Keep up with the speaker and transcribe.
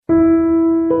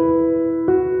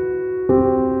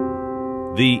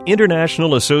The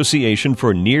International Association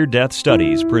for Near-Death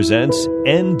Studies presents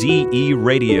NDE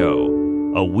Radio,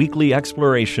 a weekly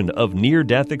exploration of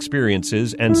near-death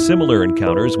experiences and similar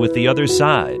encounters with the other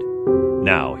side.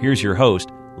 Now, here's your host,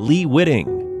 Lee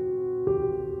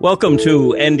Whitting. Welcome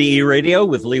to NDE Radio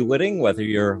with Lee Whitting, whether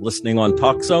you're listening on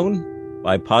TalkZone,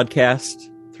 by podcast,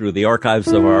 through the archives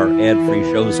of our ad-free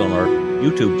shows on our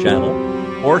YouTube channel,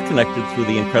 or connected through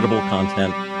the incredible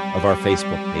content of our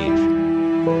Facebook page.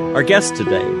 Our guest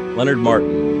today, Leonard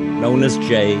Martin, known as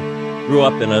Jay, grew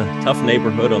up in a tough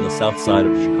neighborhood on the south side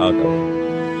of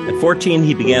Chicago. At 14,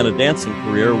 he began a dancing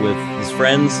career with his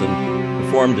friends and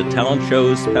performed at talent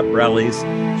shows, pep rallies,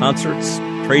 concerts,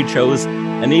 trade shows,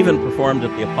 and even performed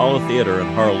at the Apollo Theater in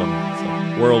Harlem. It's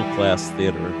a world-class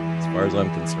theater, as far as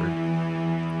I'm concerned.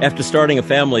 After starting a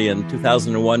family in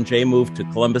 2001, Jay moved to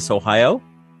Columbus, Ohio,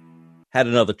 had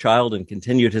another child, and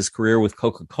continued his career with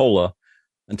Coca-Cola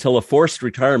until a forced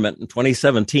retirement in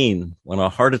 2017 when a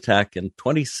heart attack and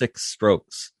 26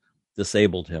 strokes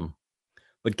disabled him,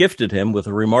 but gifted him with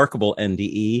a remarkable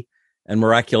NDE and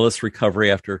miraculous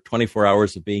recovery after 24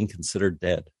 hours of being considered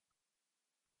dead.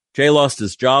 Jay lost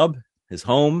his job, his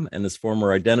home, and his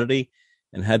former identity,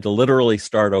 and had to literally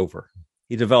start over.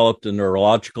 He developed a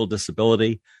neurological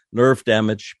disability, nerve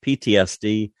damage,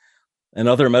 PTSD, and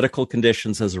other medical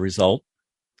conditions as a result.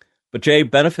 But Jay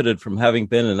benefited from having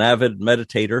been an avid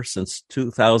meditator since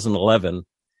 2011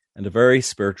 and a very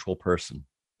spiritual person.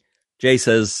 Jay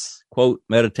says, quote,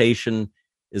 meditation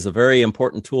is a very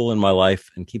important tool in my life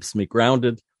and keeps me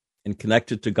grounded and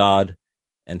connected to God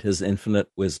and his infinite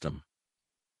wisdom.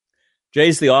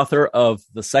 Jay's the author of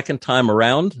The Second Time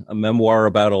Around, a memoir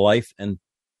about a life, a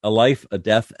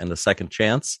death, and a second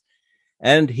chance.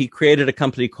 And he created a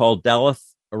company called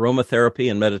Dallas Aromatherapy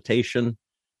and Meditation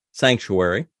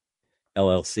Sanctuary,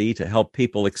 LLC, to help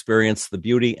people experience the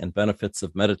beauty and benefits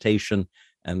of meditation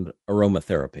and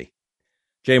aromatherapy.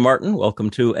 Jay Martin, welcome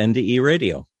to NDE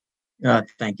Radio.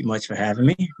 Thank you much for having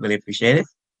me. Really appreciate it.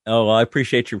 Oh, I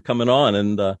appreciate you coming on.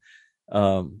 And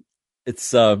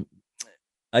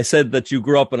I said that you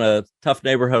grew up in a tough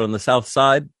neighborhood on the south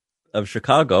side of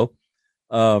Chicago.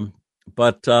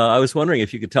 But I was wondering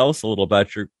if you could tell us a little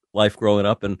about your life growing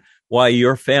up and why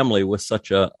your family was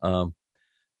such a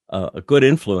good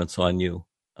influence on you.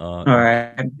 All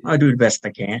right. I'll do the best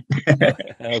I can.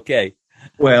 Okay.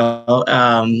 Well,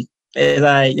 as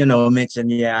I,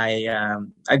 mentioned, I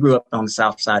grew up on the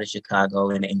south side of Chicago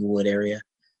in the Inglewood area.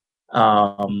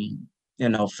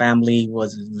 Family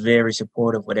was very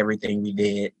supportive with everything we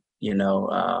did,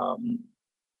 that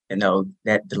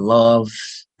the love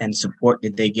and support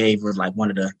that they gave was like one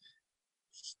of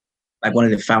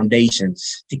the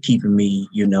foundations to keeping me,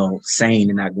 sane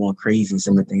and not going crazy in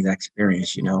some of the things I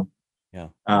experienced, Yeah.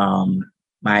 When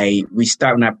I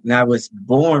was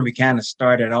born, we kind of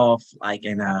started off like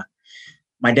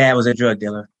my dad was a drug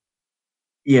dealer,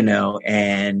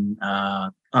 and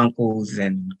uncles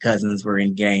and cousins were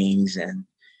in gangs, and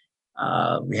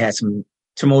we had some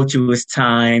tumultuous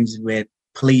times with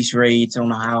police raids on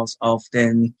the house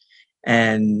often.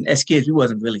 And as kids, we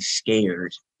wasn't really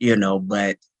scared,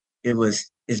 but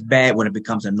it's bad when it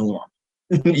becomes a norm,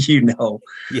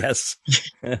 Yes.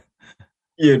 But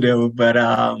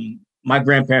my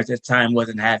grandparents at the time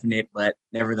wasn't having it, but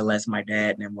nevertheless, my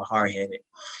dad and them were hard-headed.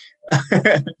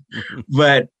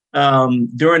 But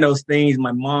during those things,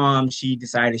 my mom, she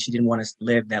decided she didn't want us to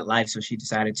live that life, so she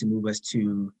decided to move us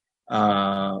to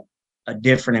a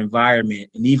different environment.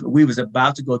 And even we was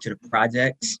about to go to the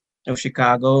projects of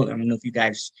Chicago. I don't know if you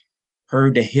guys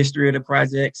heard the history of the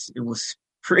projects. It was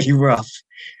pretty rough.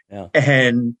 Yeah.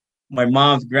 And my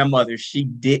mom's grandmother, she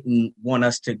didn't want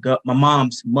us to go. My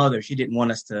mom's mother, she didn't want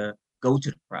us to go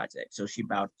to the project. So she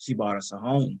bought us a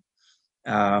home,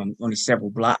 only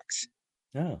several blocks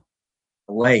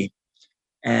away.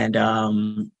 And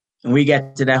when we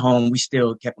got to that home, we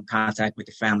still kept in contact with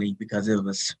the family because it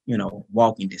was,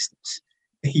 walking distance,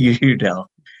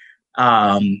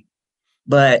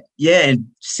 But yeah,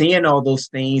 and seeing all those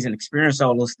things and experiencing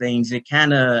all those things, it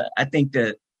kind of, I think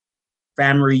the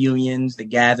family reunions, the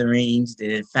gatherings,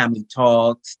 the family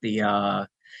talks, the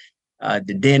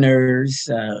dinners,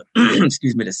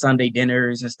 the Sunday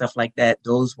dinners and stuff like that.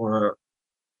 Those were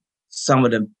some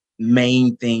of the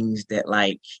main things that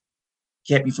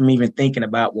kept me from even thinking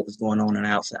about what was going on the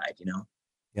outside,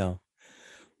 Yeah.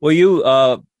 Well, you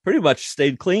pretty much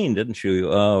stayed clean, didn't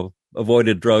you?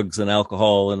 Avoided drugs and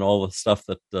alcohol and all the stuff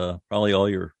that probably all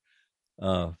your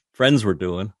friends were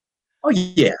doing. Oh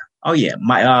yeah.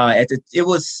 My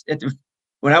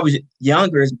when I was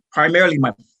younger, it's primarily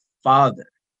my father,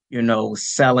 was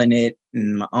selling it,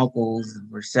 and my uncles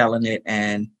were selling it,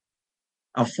 and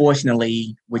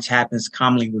unfortunately, which happens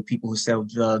commonly with people who sell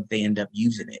drugs, they end up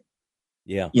using it.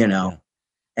 Yeah. You know,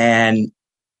 and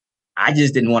I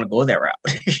just didn't want to go that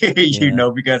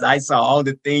route, because I saw all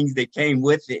the things that came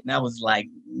with it, and I was like,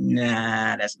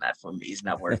 nah, that's not for me. It's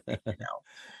not worth it.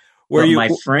 My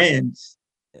friends,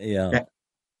 yeah.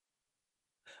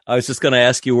 I was just going to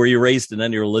ask you, were you raised in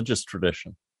any religious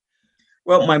tradition?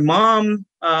 Well, my mom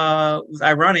was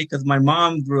ironic because my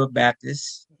mom grew up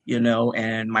Baptist,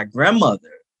 and my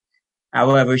grandmother,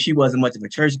 however, she wasn't much of a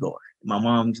churchgoer. My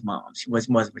mom's mom, she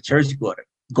wasn't much of a churchgoer,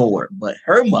 but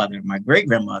her mother, my great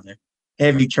grandmother,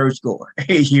 heavy churchgoer,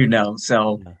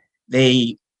 So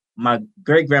my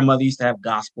great grandmother used to have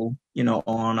gospel,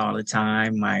 on all the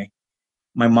time. My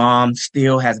mom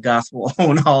still has gospel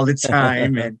on all the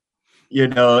time, and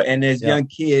and as young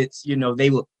kids, they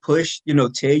would push,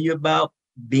 tell you about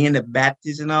being a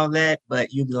Baptist and all that,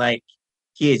 but you'd be like,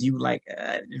 kids, you were like,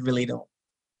 I really don't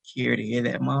care to hear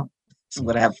that, Mom. Just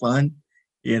want to have fun,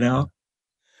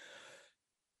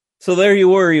 So there you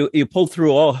were. You pulled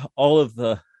through all of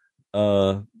the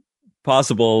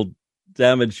possible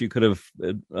damage you could have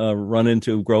run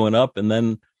into growing up, and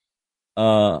then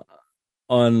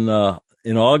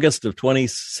in August of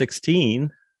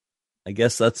 2016, I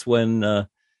guess that's when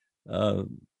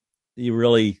you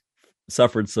really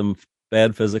suffered some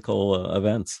bad physical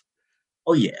events.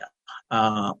 Oh yeah.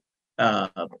 A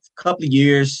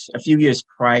few years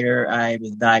prior, I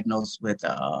was diagnosed with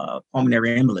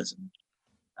pulmonary embolism,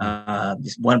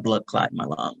 just one blood clot in my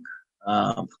lung.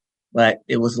 But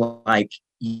it was like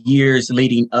years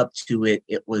leading up to it.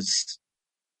 It was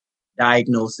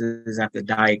diagnosis after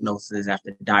diagnosis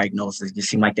after diagnosis. It just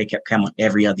seemed like they kept coming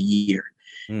every other year.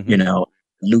 Mm-hmm.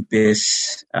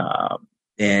 Lupus,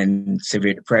 then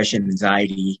severe depression,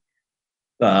 anxiety,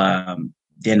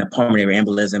 then a pulmonary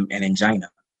embolism and angina,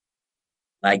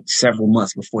 like several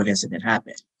months before the incident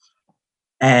happened.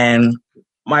 And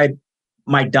my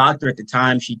doctor at the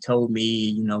time, she told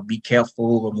me, be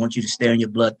careful. I want you to stay on your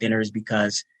blood thinners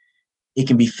because it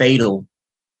can be fatal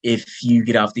if you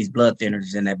get off these blood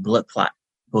thinners and that blood clot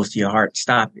goes to your heart,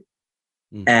 stop it.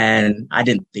 Mm. And I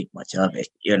didn't think much of it,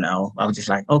 I was just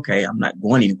like, okay, I'm not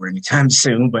going anywhere anytime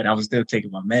soon, but I was still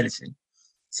taking my medicine.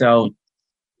 So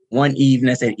one evening,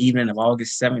 that's the evening of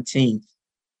August 17th,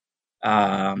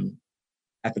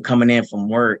 after coming in from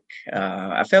work,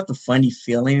 I felt a funny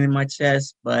feeling in my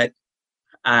chest, but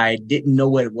I didn't know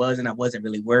what it was, and I wasn't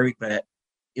really worried, but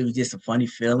it was just a funny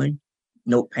feeling,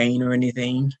 no pain or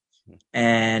anything.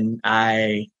 And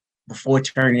before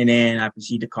turning in, I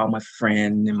proceeded to call my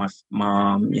friend and my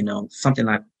mom, something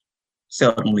I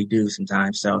seldomly do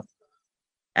sometimes. So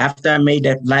after I made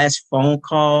that last phone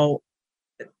call,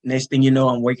 next thing you know,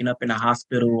 I'm waking up in the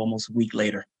hospital almost a week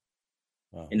later.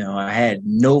 Wow. I had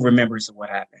no remembrance of what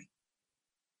happened.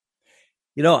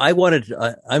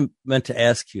 I meant to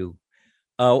ask you,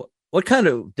 what kind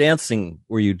of dancing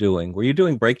were you doing? Were you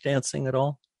doing break dancing at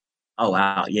all? Oh,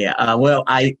 wow. Yeah.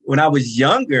 When I was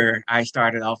younger, I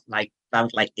started off I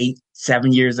was like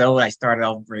 7 years old. I started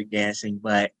off breakdancing,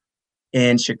 but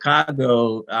in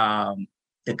Chicago,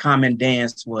 the common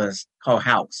dance was called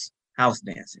house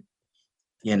dancing.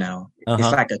 It's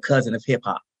like a cousin of hip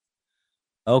hop.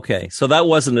 Okay. So that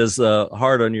wasn't as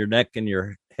hard on your neck and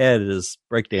your head as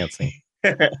breakdancing.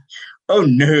 Oh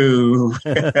no.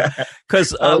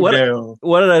 Because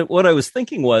what I was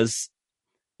thinking was,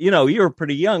 you were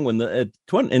pretty young when in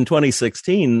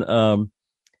 2016,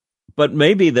 but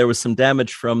maybe there was some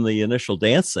damage from the initial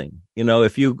dancing.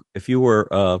 If you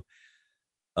were,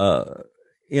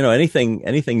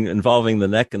 anything involving the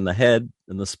neck and the head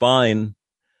and the spine,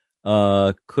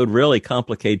 could really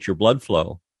complicate your blood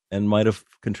flow and might have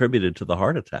contributed to the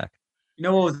heart attack.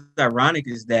 What was ironic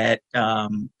is that,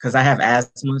 because I have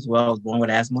asthma as well, I was born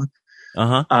with asthma.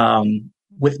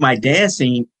 With my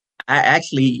dancing, I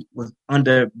actually was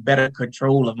under better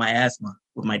control of my asthma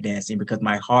with my dancing because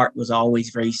my heart was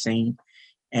always racing,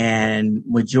 and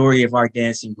majority of our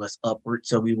dancing was upward,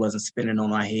 so we wasn't spinning on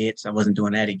my head, so I wasn't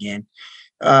doing that again.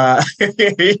 Or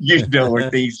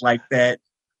things like that.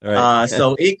 Right.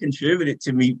 So it contributed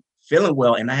to me feeling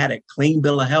well, and I had a clean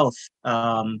bill of health.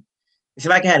 It's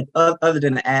like I had, other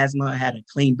than the asthma, I had a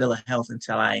clean bill of health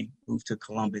until I moved to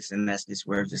Columbus, and that's just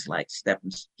where it's just like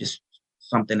stepping, just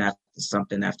something after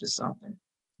something after something.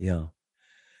 Yeah.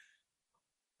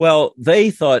 Well, they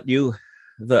thought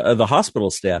the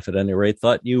hospital staff at any rate,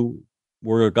 thought you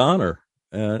were a goner,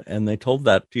 and they told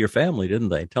that to your family, didn't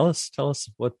they? Tell us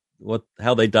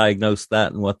how they diagnosed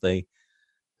that and what they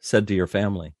said to your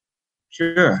family.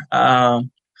 Sure.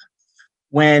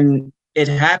 When it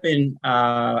happened,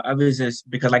 I was just,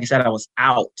 because like I said, I was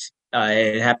out.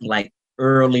 It happened like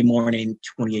early morning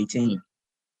 2018.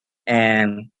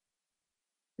 And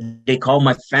they called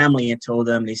my family and told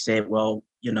them, they said, well,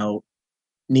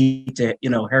 need to,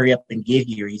 hurry up and get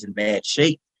here. He's in bad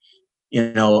shape.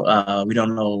 We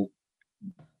don't know,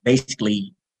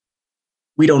 basically,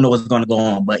 we don't know what's going to go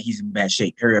on, but he's in bad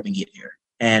shape. Hurry up and get here.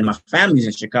 And my family's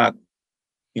in Chicago.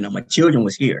 My children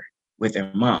was here with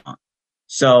their mom.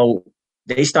 So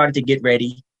they started to get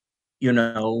ready,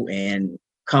 and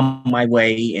come my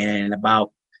way. And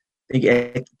about,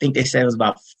 I think they said it was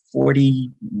about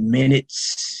 40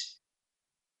 minutes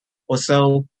or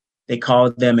so. They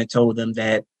called them and told them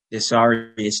that they're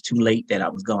sorry, it's too late, that I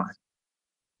was gone.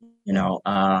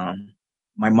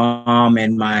 My mom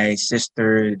and my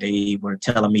sister, they were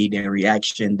telling me their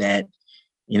reaction that,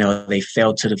 they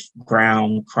fell to the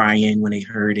ground crying when they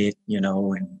heard it,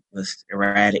 and was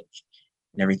erratic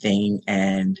and everything.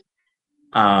 And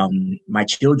my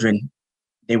children,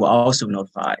 they were also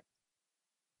notified.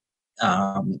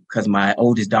 Because my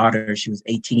oldest daughter, she was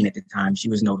 18 at the time, she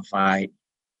was notified.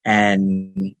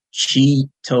 And she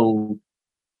told,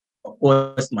 of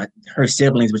course, her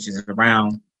siblings, which is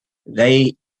around,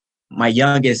 my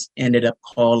youngest ended up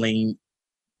calling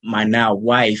my now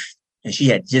wife, and she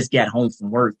had just got home from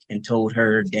work and told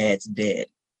her dad's dead.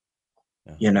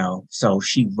 Yeah. So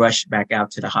she rushed back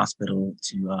out to the hospital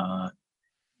to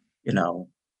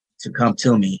come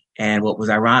to me. And what was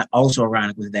also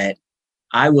ironic was that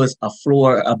I was a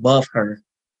floor above her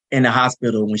in the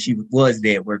hospital when she was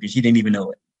there working. She didn't even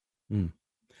know it. Mm.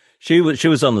 She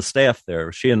was on the staff there.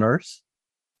 Was she a nurse?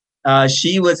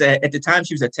 She was at the time,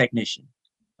 she was a technician.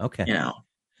 Okay.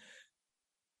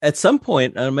 At some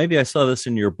point, maybe I saw this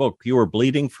in your book, you were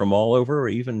bleeding from all over, or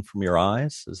even from your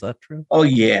eyes. Is that true? Oh,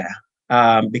 yeah.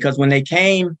 Because when they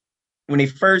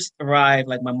first arrived,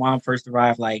 like my mom first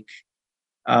arrived, like,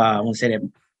 I want to say that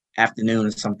afternoon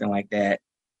or something like that,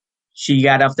 she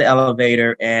got off the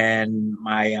elevator, and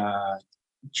my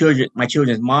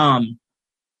children's mom,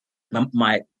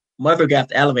 my mother got off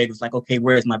the elevator, was like, okay,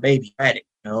 where's my baby? At it,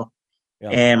 Yeah.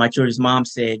 And my children's mom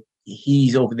said,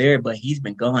 he's over there, but he's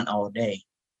been gone all day.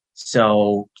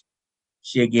 So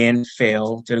she again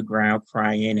fell to the ground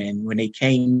crying. And when they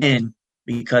came in,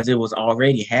 because it was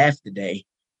already half the day,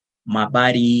 my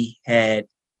body had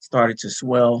started to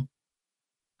swell.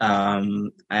 My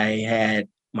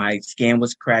skin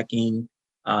was cracking,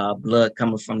 blood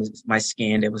coming from my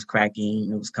skin that was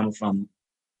cracking. It was coming from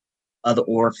other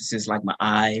orifices like my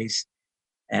eyes.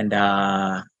 And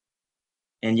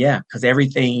yeah, because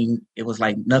everything, it was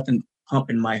like nothing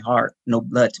pumping my heart, no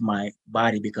blood to my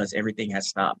body, because everything had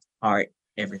stopped. Heart,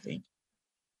 everything.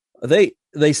 They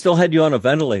still had you on a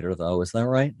ventilator, though, is that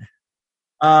right?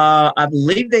 I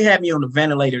believe they had me on the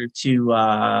ventilator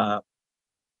I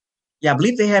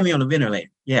believe they had me on the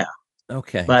ventilator. Yeah.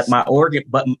 Okay. But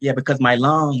because my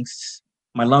lungs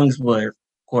were, of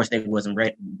course, they wasn't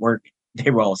working.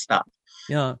 They were all stopped.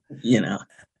 Yeah.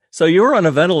 So you were on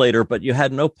a ventilator, but you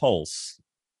had no pulse,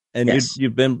 and yes.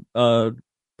 You've been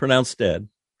pronounced dead.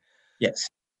 Yes.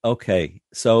 Okay.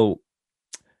 So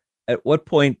at what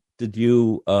point did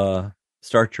you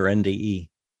start your NDE?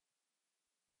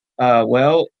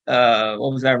 What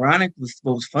was ironic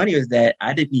what was funny was that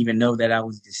I didn't even know that I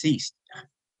was deceased.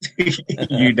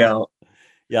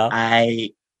 Yeah. I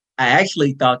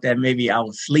actually thought that maybe I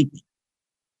was sleeping.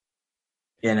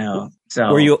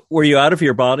 So were you out of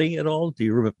your body at all? Do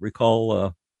you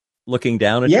recall looking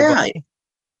down at your body?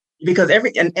 Because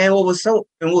what was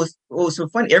so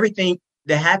funny, everything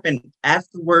that happened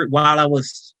afterward while I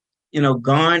was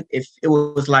gone, if it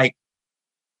was like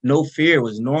no fear, it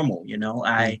was normal.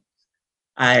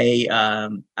 I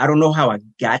don't know how I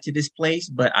got to this place,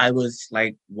 but I was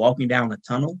like walking down a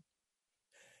tunnel.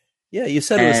 Yeah, you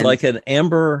said it was like an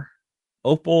amber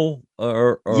opal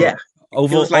or yeah,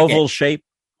 oval shape.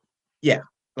 Yeah,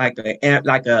 like a an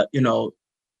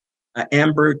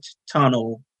amber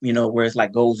tunnel, where it's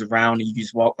like goes around and you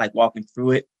just walking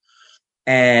through it.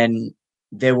 And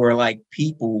there were like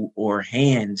people or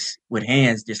hands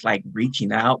just like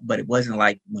reaching out, but it wasn't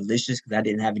like malicious because I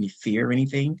didn't have any fear or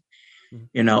anything.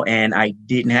 And I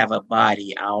didn't have a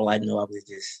body. All I know, I was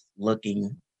just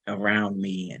looking around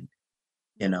me and,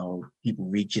 people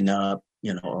reaching up,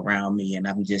 around me. And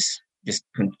I would just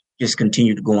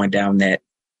continued going down that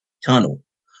tunnel.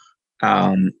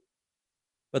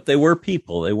 But they were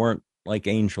people. They weren't like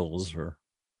angels or.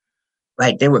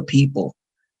 Right. They were people.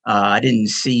 I didn't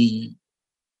see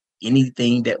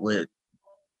anything that would,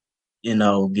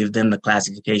 give them the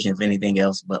classification of anything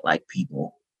else but like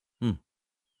people.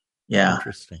 Yeah.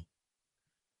 Interesting.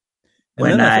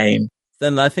 And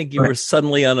then I think you were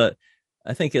suddenly on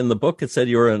I think in the book it said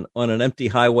you were on an empty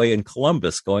highway in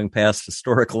Columbus going past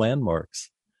historic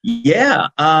landmarks. Yeah.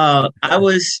 I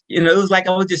was, it was like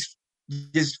I was just,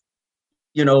 just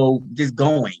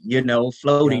going,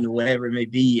 floating or whatever it may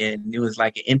be. And it was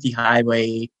like an empty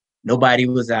highway. Nobody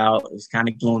was out. It was kind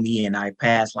of gloomy. And I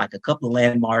passed like a couple of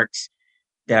landmarks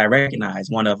that I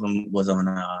recognized. One of them was on,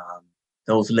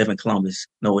 those who live in Columbus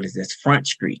know what it is. That's Front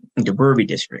Street in the Brewery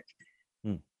District.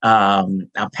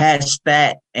 I passed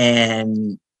that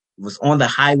and was on the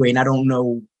highway, and I don't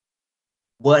know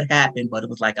what happened, but it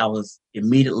was like I was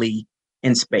immediately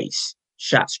in space,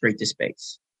 shot straight to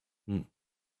space.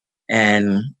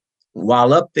 And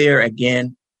while up there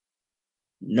again,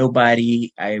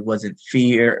 I wasn't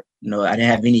fear, I didn't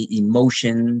have any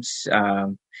emotions.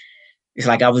 It's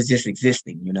like I was just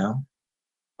existing,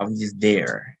 I was just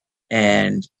there.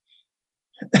 And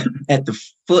at the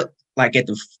foot,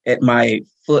 at my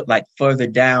foot, like further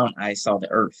down, I saw the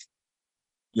earth,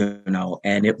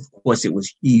 and of course it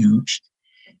was huge,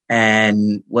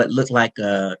 and what looked like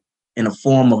in a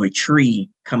form of a tree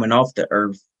coming off the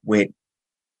earth with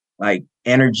like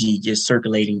energy just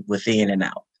circulating within and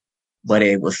out, but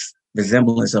it was the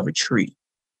semblance of a tree,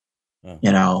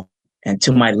 and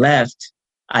to my left,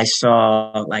 I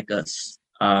saw like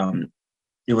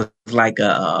it was like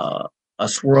a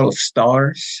swirl of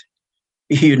stars,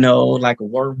 like a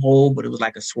wormhole, but it was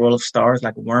like a swirl of stars,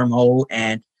 like a wormhole.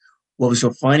 And what was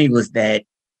so funny was that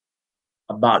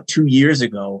about 2 years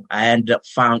ago, I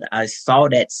saw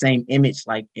that same image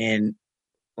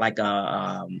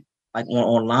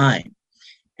online,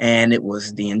 and it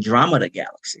was the Andromeda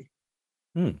galaxy,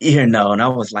 and I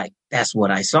was like, that's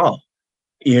what I saw,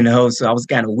 so I was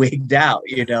kind of wigged out,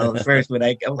 first when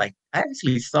I was like, I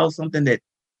actually saw something that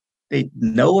they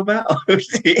know about,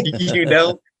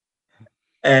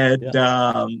 And,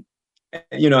 and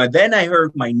then I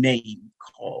heard my name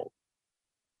called.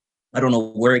 I don't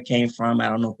know where it came from. I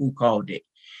don't know who called it.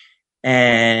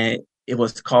 And it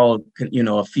was called,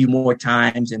 a few more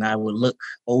times, and I would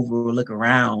look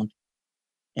around,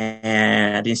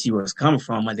 and I didn't see where it was coming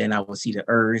from. And then I would see the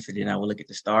earth, and then I would look at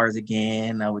the stars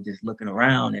again. I was just looking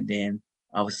around, and then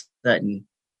all of a sudden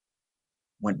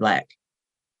went black,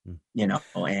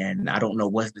 and I don't know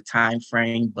what's the time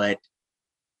frame, but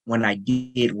when I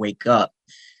did wake up,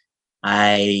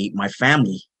 my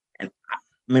family, and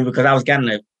because I was kind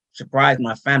of surprised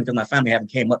my family, because my family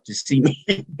haven't came up to see me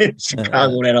in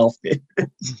Chicago that often.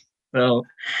 so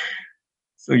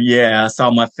yeah, I saw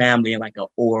my family in like an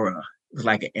aura. It was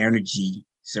like an energy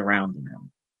surrounding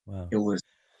them. Wow. It was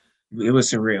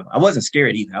surreal. I wasn't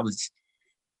scared either.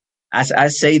 I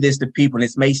say this to people, and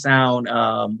this may sound,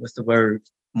 what's the word,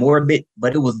 morbid,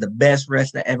 but it was the best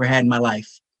rest I ever had in my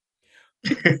life.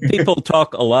 People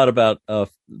talk a lot about having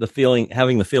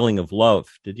the feeling of love.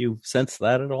 Did you sense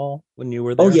that at all when you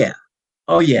were there?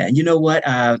 Oh yeah. And you know what?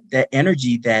 That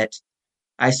energy that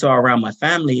I saw around my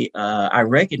family, I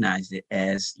recognized it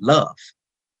as love.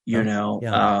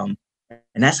 And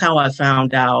that's how I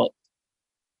found out.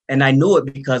 And I knew it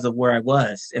because of where I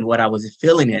was and what I was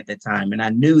feeling at the time. And I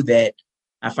knew that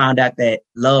I found out that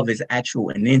love is an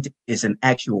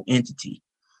actual entity.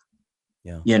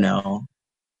 Yeah.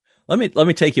 Let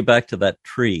me take you back to that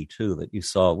tree too that you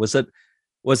saw. Was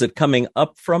it coming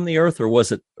up from the earth, or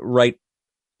was it right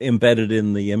embedded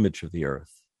in the image of the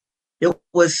earth? It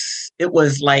was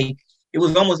almost like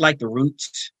the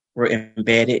roots were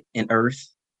embedded in earth,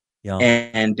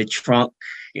 and the trunk,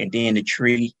 and then the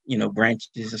tree, branches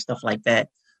and stuff like that.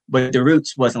 But the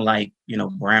roots wasn't like,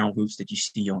 brown roots that you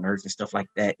see on earth and stuff like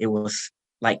that. It was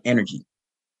like energy,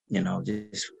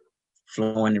 just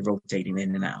flowing and rotating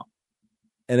in and out.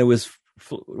 And it was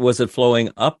it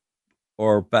flowing up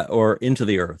or into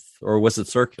the earth, or was it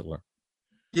circular?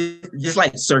 Just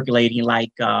like circulating,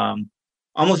 like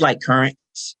almost like currents,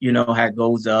 how it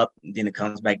goes up and then it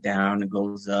comes back down and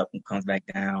goes up and comes back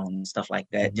down and stuff like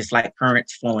that. Mm-hmm. Just like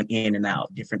currents flowing in and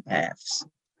out, different paths.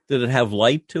 Did it have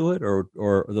light to it, or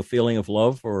the feeling of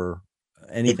love, or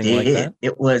anything like that?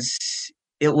 It was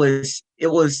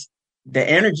the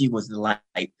energy was the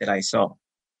light that I saw.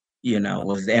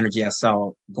 Was the energy I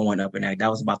saw going up and that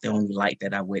was about the only light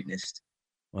that I witnessed.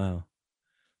 Wow.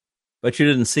 But you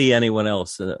didn't see anyone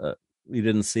else. You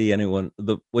didn't see anyone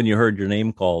when you heard your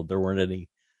name called. There weren't any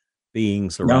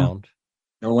beings around.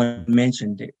 No one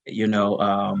mentioned it.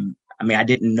 I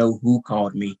didn't know who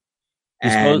called me.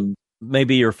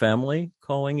 Maybe your family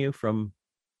calling you from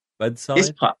bedside?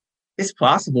 It's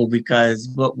possible, because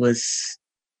what was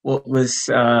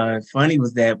funny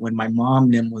was that when my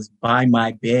mom then was by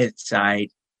my bedside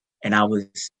and I was,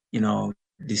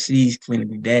 deceased,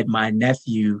 clinically dead, my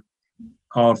nephew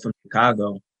called from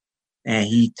Chicago, And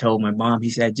he told my mom, he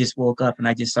said, I just woke up and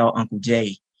I just saw Uncle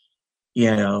Jay.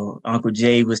 Uncle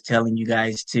Jay was telling you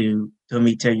guys told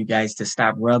me to tell you guys to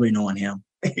stop rubbing on him,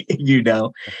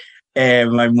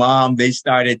 And my mom, they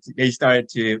started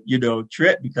to,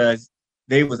 trip because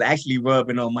they was actually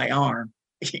rubbing on my arm,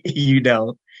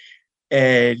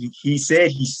 And he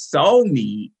said he saw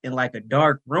me in like a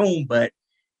dark room, but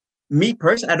me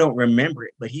personally, I don't remember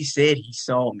it, but he said he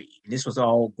saw me. This was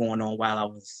all going on while I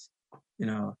was,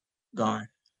 gone.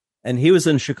 And he was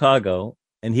in Chicago,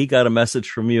 and he got a message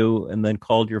from you and then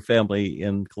called your family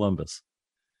in Columbus.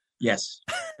 Yes.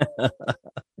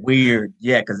 Weird.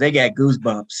 Yeah, because they got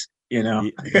goosebumps, Yeah,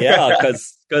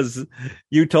 because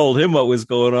you told him what was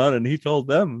going on, and he told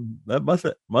them. That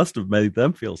must have made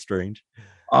them feel strange.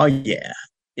 Oh, yeah.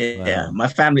 Yeah. Wow. My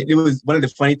family, it was one of the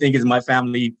funny things is my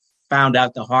family found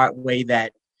out the hard way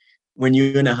that when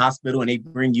you're in a hospital and they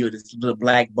bring you this little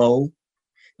black bowl,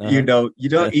 you don't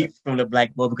eat from the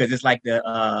black bowl because it's like the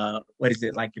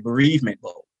like the bereavement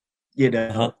bowl,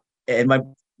 And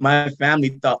my family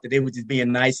thought that they were just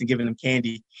being nice and giving them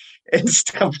candy and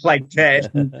stuff like that.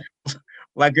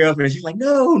 My girlfriend, she's like,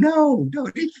 no,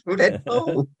 don't eat from that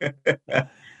bowl.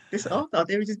 They all thought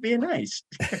they were just being nice.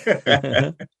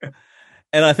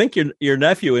 And I think your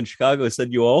nephew in Chicago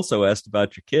said you also asked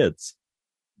about your kids.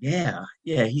 Yeah.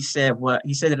 He said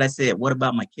that I said, what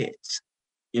about my kids?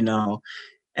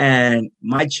 And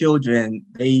my children,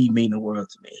 they mean the world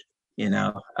to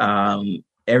me.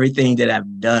 Everything that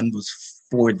I've done was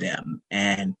for them.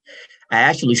 And I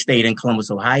actually stayed in Columbus,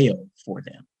 Ohio for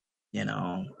them.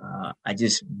 I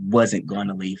just wasn't going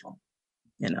to leave them.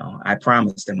 I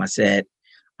promised them, I said,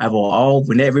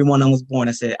 when everyone was born,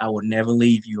 I said, I will never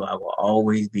leave you. I will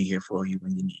always be here for you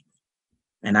when you need me.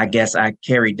 And I guess I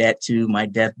carried that to my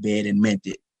deathbed and meant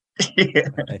it.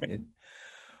 Right.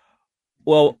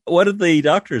 Well, what did the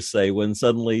doctors say when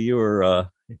suddenly you're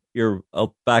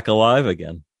back alive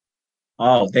again?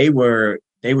 Oh, they were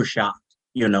shocked.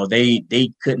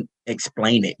 They couldn't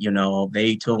explain it.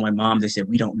 They told my mom, they said,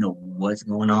 we don't know what's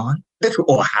going on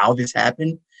or how this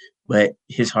happened, but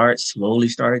his heart slowly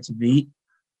started to beat.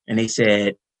 And they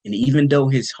said, and even though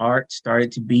his heart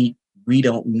started to beat, we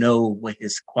don't know what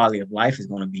his quality of life is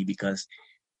going to be because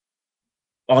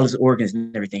all his organs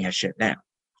and everything has shut down.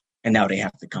 And now they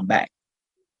have to come back.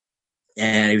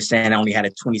 And they were saying I only had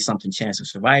a 20-something chance of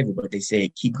survival, but they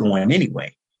said keep going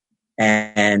anyway.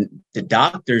 And the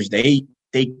doctors, they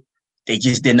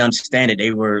just didn't understand it.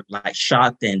 They were like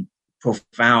shocked and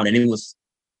profound. And it was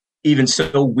even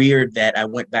so weird that I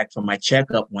went back for my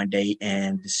checkup one day,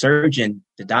 and the surgeon,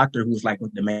 the doctor who was like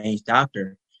the main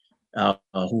doctor, who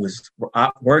was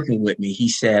working with me, he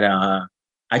said,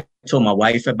 I told my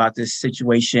wife about this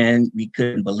situation. We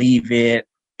couldn't believe it.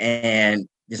 And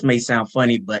this may sound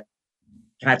funny, but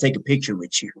can I take a picture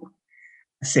with you?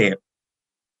 I said,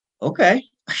 okay.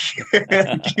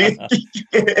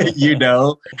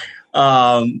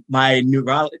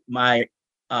 My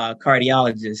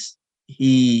cardiologist,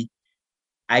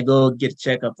 I go get a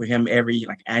checkup for him every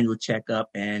annual checkup,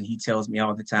 and he tells me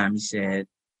all the time. He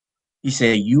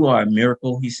said, you are a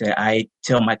miracle. He said, I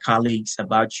tell my colleagues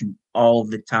about you all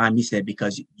the time. He said,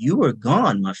 because you were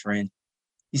gone, my friend.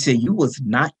 He said, you was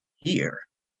not here,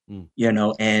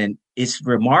 and it's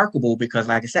remarkable because,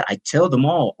 like I said, I tell them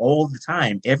all the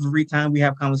time. Every time we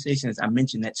have conversations, I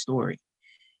mention that story,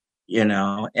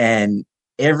 and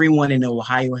everyone in the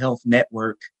Ohio Health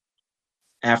Network,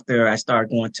 after I started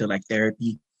going to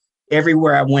therapy,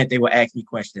 everywhere I went, they would ask me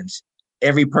questions.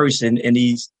 Every person in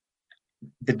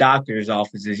the doctor's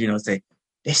offices, say,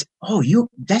 oh,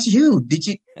 that's you.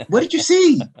 What did you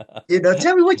see?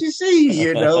 Tell me what you see,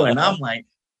 and I'm like,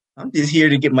 I'm just here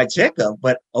to get my checkup,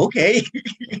 but okay.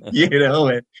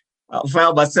 And I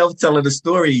found myself telling the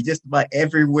story just about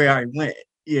everywhere I went,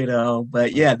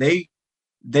 but yeah, they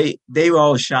were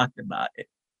all shocked about it.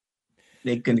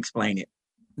 They couldn't explain it.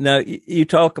 Now, you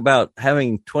talk about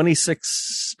having 26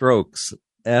 strokes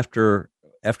after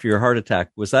your heart attack.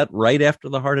 Was that right after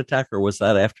the heart attack, or was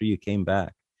that after you came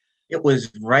back? It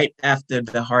was right after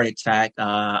the heart attack.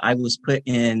 I was put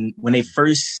in, when they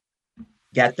first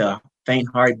got the faint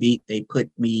heartbeat, they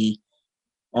put me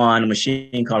on a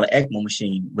machine called an ECMO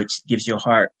machine, which gives your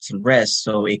heart some rest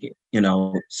so it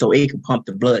can pump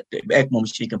the blood. The ECMO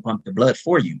machine can pump the blood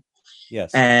for you.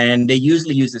 Yes. And they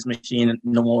usually use this machine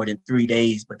no more than 3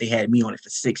 days, but they had me on it for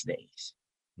 6 days,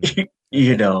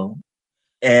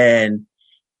 And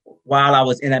while I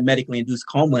was in that medically induced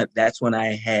coma, that's when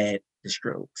I had the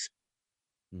strokes.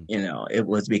 It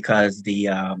was because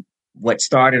what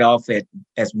started off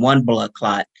as one blood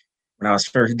clot when I was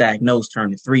first diagnosed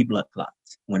turned to 3 blood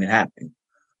clots when it happened.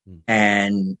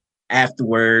 And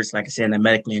afterwards, like I said, in a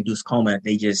medically induced coma,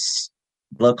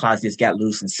 blood clots just got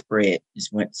loose and spread,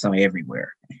 just went some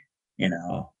everywhere, you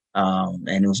know. And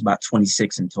it was about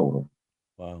 26 in total.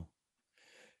 Wow.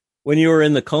 When you were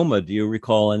in the coma, do you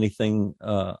recall anything,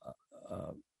 let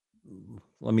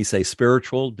me say,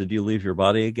 spiritual? Did you leave your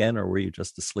body again, or were you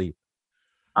just asleep?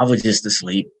 I was just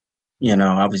asleep. You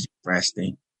know, I was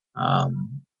resting.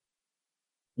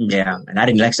 Yeah. And I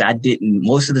didn't,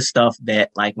 most of the stuff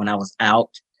that, like, when I was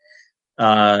out,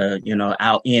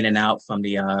 out in and out from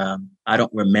the, I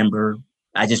don't remember.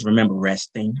 I just remember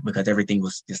resting because everything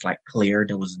was just like clear.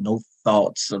 There was no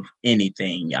thoughts of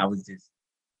anything. I was just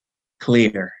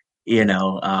clear. You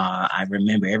know, I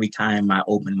remember every time I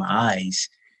opened my eyes,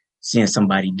 seeing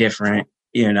somebody different,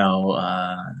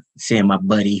 seeing my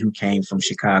buddy who came from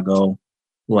Chicago,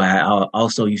 who I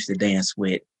also used to dance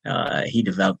with. He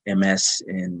developed MS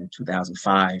in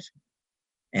 2005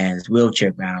 and is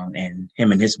wheelchair bound, and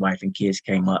him and his wife and kids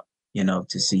came up,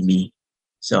 to see me.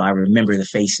 So I remember the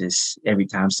faces every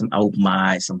time I opened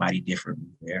my eyes, somebody different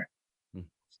was there.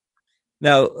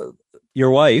 Now,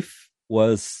 your wife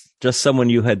was just someone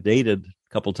you had dated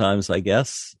a couple times, I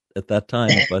guess, at that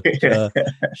time, but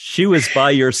she was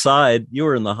by your side. You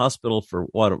were in the hospital for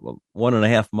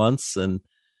 1.5 months, and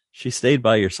she stayed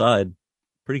by your side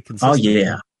pretty consistently.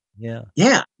 Oh yeah.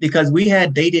 Yeah, because we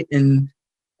had dated and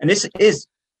it's a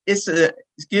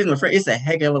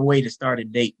heck of a way to start a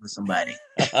date with somebody.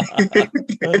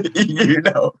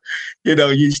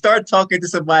 You start talking to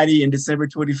somebody in December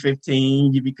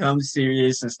 2015, you become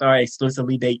serious and start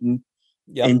exclusively dating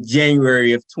in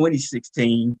January of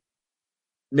 2016.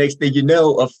 Next thing you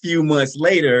know, a few months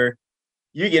later,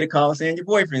 you get a call saying your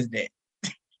boyfriend's dead.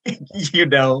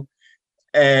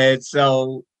 And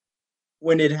so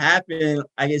when it happened,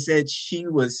 like I said,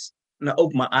 when I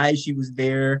opened my eyes, she was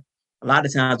there. A lot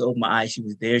of times I opened my eyes, she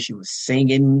was there. She was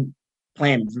singing,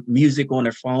 playing music on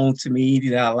her phone to me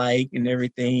that I like and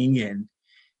everything. And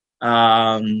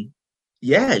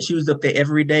she was up there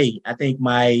every day. I think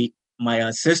my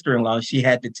sister-in-law, she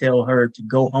had to tell her to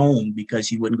go home because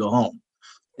she wouldn't go home.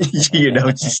 She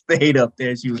stayed up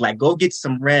there. She was like, go get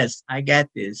some rest. I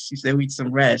got this. She said, we need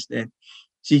some rest. And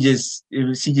she just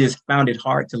found it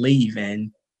hard to leave.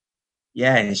 And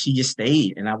she just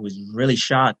stayed. And I was really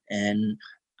shocked. And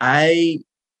like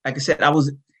I said, I was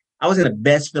in the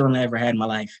best feeling I ever had in my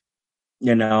life.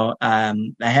 I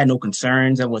had no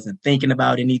concerns. I wasn't thinking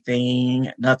about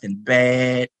anything, nothing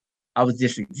bad. I was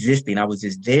just existing. I was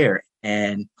just there.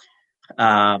 And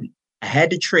I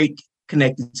had the trach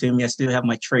connected to me. I still have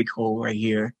my trach hole right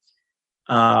here.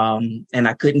 And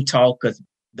I couldn't talk because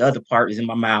the other part was in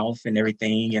my mouth and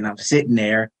everything. And I'm sitting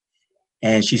there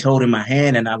and she's holding my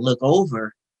hand and I look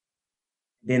over.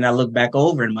 Then I look back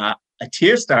over and a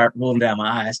tear started rolling down my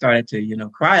eye. I started to,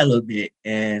 cry a little bit.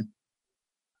 And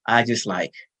I just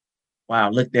looked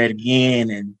at it again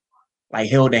and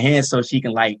held her hand so she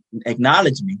can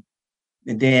acknowledge me.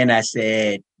 And then I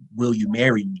said, will you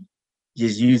marry me?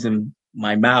 Just using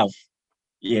my mouth,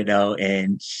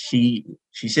 and she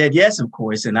said yes, of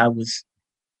course. And I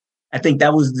think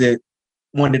that was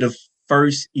one of the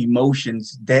first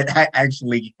emotions that I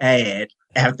actually had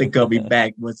after coming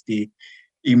back was the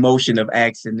emotion of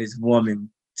asking this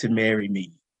woman to marry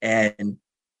me. And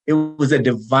it was a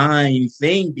divine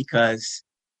thing because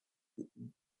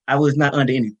I was not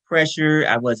under any pressure.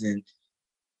 I wasn't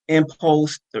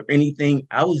impulsed or anything.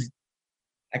 I was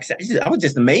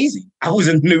just amazing. I was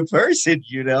a new person,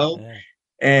 Yeah.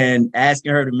 and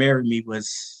asking her to marry me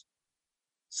was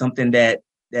something that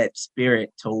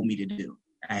spirit told me to do.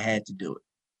 I had to do it.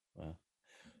 Wow.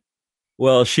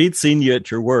 Well, she'd seen you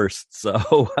at your worst,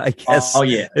 so I guess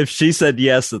if she said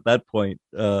yes at that point,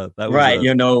 that was right.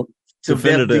 To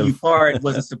definitive. Death part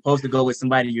wasn't supposed to go with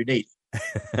somebody you're dating.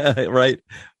 Right.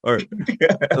 Or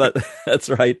that's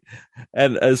right.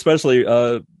 And especially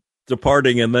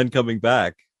departing and then coming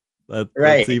back.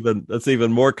 That's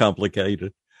even more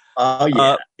complicated. Oh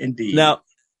yeah, indeed. Now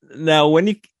when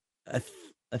you I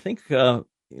think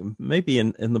maybe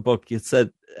in the book you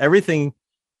said everything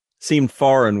seemed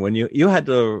foreign when you had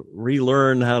to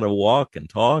relearn how to walk and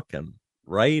talk and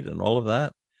write and all of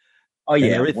that. Oh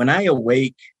yeah. When I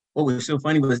awake, what was so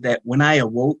funny was that when I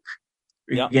awoke,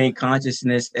 regained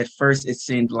consciousness, at first it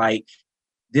seemed like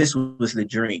this was the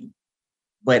dream,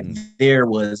 but there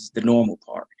was the normal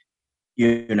part,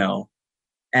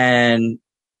 and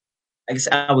I guess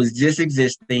I was just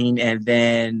existing. And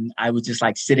then I was just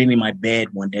sitting in my bed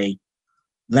one day,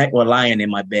 or lying in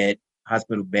my bed,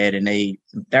 hospital bed, and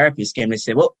some therapists came and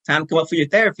said, well, time to come up for your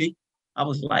therapy. I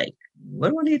was like, what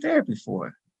do I need therapy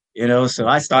for? So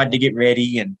I started to get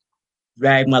ready and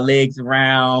drag my legs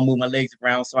around, move my legs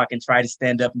around so I can try to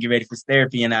stand up and get ready for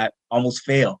therapy. And I almost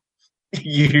fell,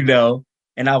 you know.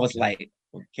 And I was like,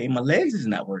 okay, my legs is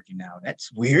not working now.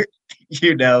 That's weird,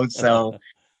 you know. So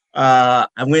I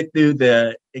went through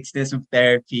the extensive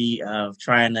therapy of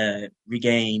trying to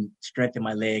regain strength in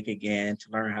my leg again to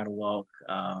learn how to walk.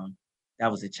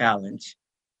 That was a challenge.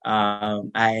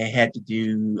 I had to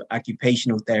do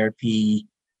occupational therapy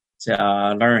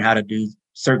to learn how to do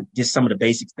just some of the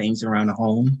basic things around the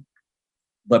home,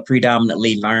 but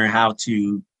predominantly learn how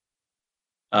to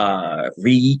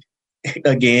read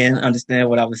again, understand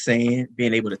what I was saying,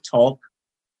 being able to talk.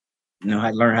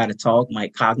 I learned how to talk, my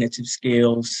cognitive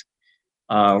skills,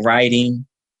 writing.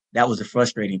 That was the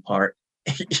frustrating part,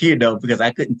 because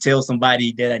I couldn't tell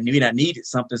somebody that I knew I needed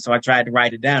something. So I tried to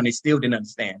write it down. They still didn't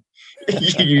understand,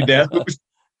 you know?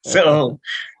 So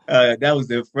that was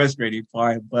the frustrating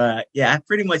part. But yeah, I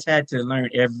pretty much had to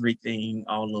learn everything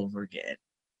all over again.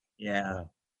 Yeah, it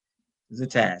was a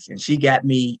task. And she got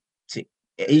me to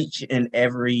each and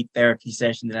every therapy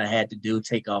session that I had to do,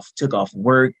 took off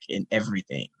work and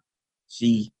everything.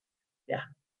 She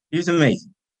was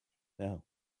amazing. Yeah.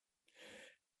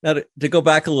 Now to go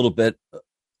back a little bit,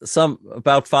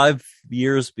 about 5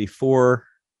 years before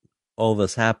all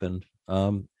this happened,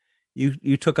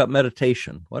 you took up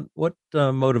meditation. What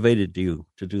motivated you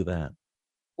to do that?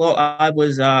 Well, I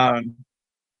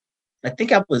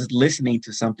think I was listening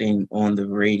to something on the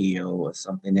radio or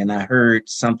something, and I heard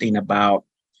something about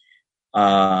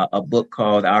a book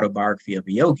called Autobiography of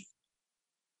a Yogi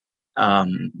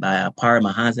by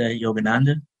Paramahansa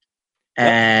Yogananda. Yep.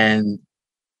 And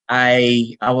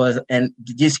I was, and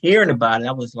just hearing about it,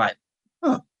 I was like,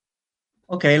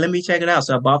 okay, let me check it out.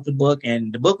 So I bought the book,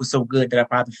 and the book was so good that I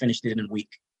probably finished it in a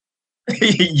week.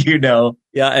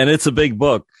 Yeah, and it's a big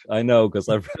book. I know, because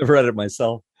I've read it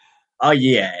myself. Oh,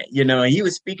 yeah. And he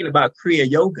was speaking about Kriya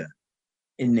Yoga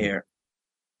in there.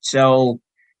 So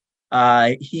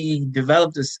he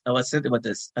developed a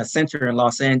center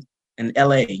in in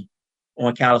LA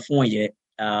on California,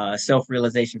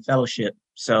 Self-Realization Fellowship.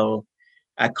 So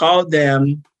I called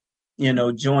them,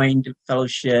 joined the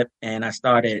fellowship, and I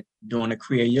started doing the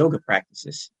Kriya Yoga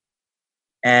practices.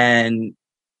 And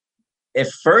at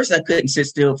first I couldn't sit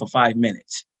still for 5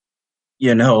 minutes,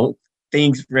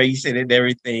 things racing and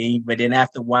everything. But then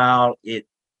after a while, it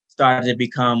started to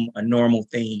become a normal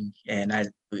thing. And I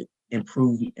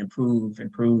improve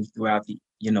throughout the,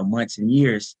 months and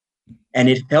years. And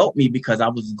it helped me because I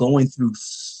was going through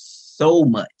so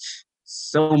much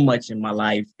in my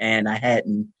life, and I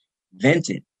hadn't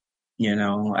vented,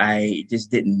 I just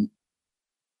didn't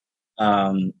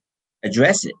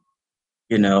address it,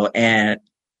 and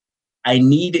I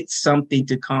needed something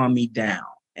to calm me down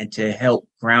and to help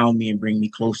ground me and bring me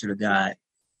closer to God.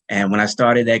 And when I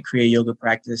started that Kriya Yoga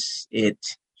practice, it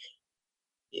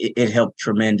helped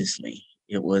tremendously.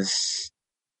 It was,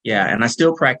 and I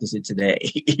still practice it today,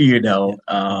 it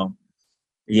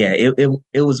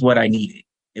was what I needed.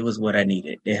 It was what I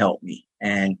needed to help me.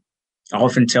 And I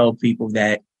often tell people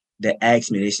that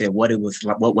ask me, they said, what was it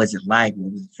like? What was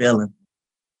the feeling?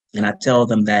 And I tell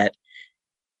them that,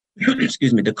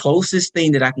 excuse me, the closest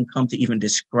thing that I can come to even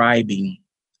describing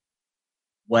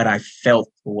what I felt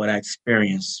or what I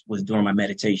experienced was during my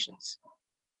meditations,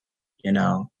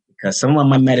 because some of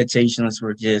my meditations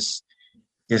were just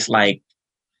like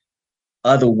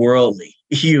otherworldly,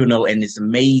 and this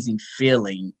amazing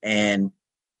feeling. And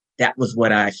that was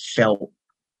what I felt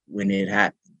when it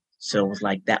happened. So it was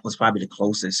like, that was probably the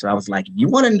closest. So I was like, if you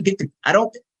want to I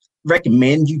don't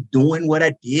recommend you doing what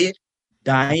I did,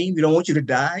 dying. We don't want you to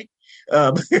die.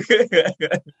 But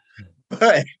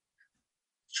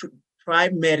try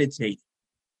meditating.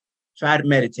 Try to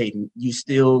meditate. You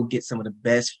still get some of the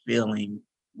best feeling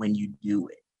when you do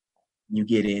it. You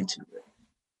get into it.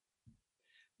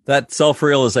 That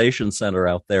Self-Realization Center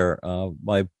out there,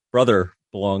 my brother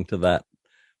belonged to that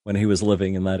when he was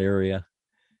living in that area.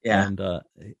 Yeah. And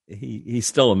he's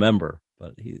still a member,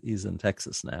 but he's in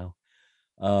Texas now.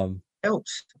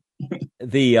 Helps.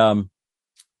 The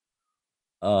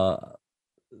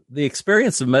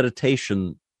experience of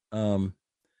meditation,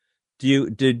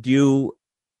 did you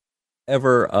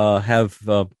ever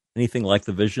have anything like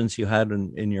the visions you had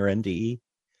in your NDE?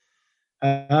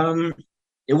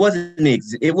 It wasn't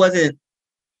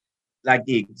like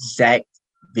the exact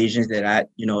visions that I,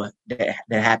 that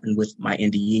happened with my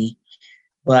NDE,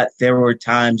 but there were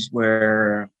times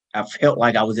where I felt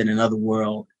like I was in another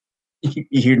world.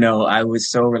 I was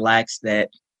so relaxed that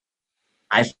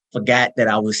I forgot that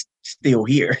I was still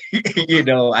here.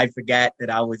 I forgot that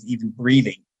I was even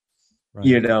breathing,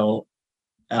 right.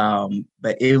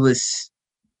 But it was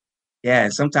Yeah,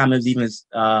 and sometimes it's even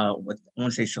what I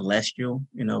want to say celestial,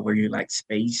 where you like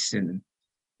space and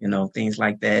things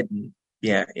like that. And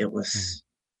yeah, it's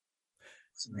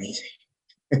amazing.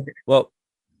 Well,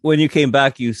 when you came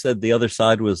back, you said the other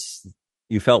side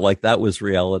you felt like that was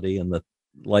reality and that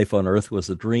life on earth was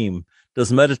a dream.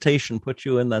 Does meditation put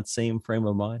you in that same frame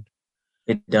of mind?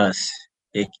 It does.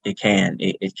 It can.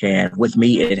 It can. With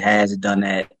me, it has done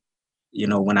that,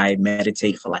 when I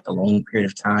meditate for like a long period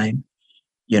of time,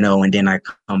 and then I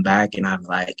come back and I'm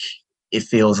like, it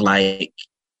feels like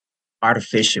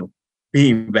artificial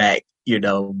being back,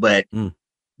 but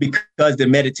because the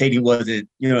meditating wasn't,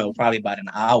 probably about an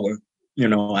hour,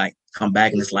 I come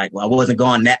back and it's like, well, I wasn't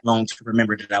gone that long to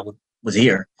remember that I was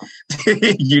here,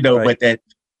 Right. but that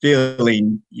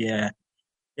feeling, yeah,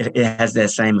 it has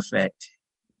that same effect.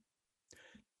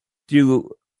 Do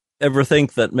you ever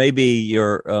think that maybe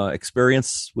your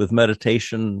experience with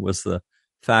meditation was the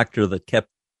factor that kept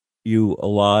you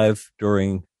alive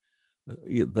during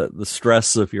the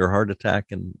stress of your heart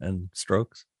attack and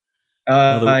strokes?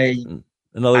 I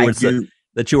In other words, do.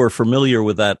 that you were familiar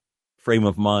with that frame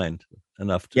of mind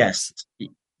enough to. Yes.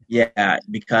 Yeah,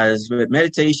 because with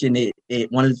meditation,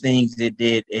 it one of the things it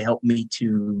did, it helped me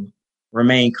to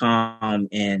remain calm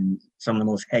in some of the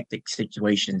most hectic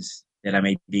situations that I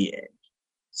may be in.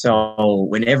 So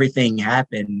when everything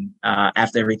happened,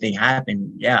 after everything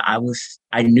happened, yeah,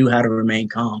 I knew how to remain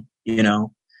calm, I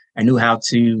knew how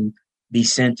to be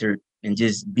centered and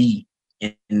just be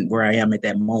in where I am at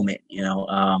that moment,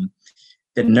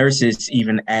 the nurses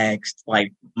even asked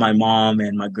like my mom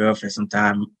and my girlfriend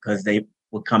sometime because they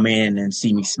would come in and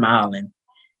see me smiling,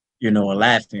 or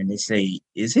laughing. They say,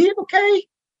 "Is he okay?"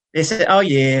 They said, "Oh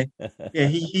yeah, yeah.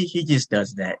 He just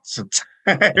does that sometimes."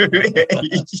 Then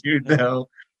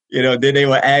they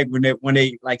would ask when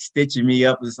they like stitching me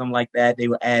up or something like that. They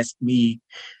would ask me,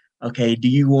 "Okay, do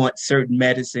you want certain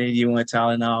medicine? Do you want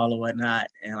Tylenol or whatnot?"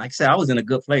 And like I said, I was in a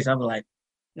good place. I was like,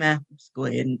 "Nah, just go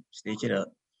ahead and stitch it up."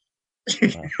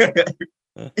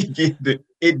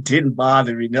 It didn't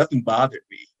bother me. Nothing bothered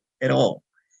me at all.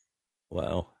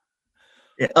 Wow.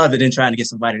 Yeah, other than trying to get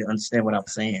somebody to understand what I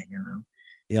was saying,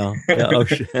 Yeah. Oh,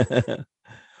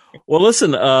 well,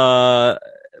 listen,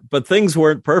 but things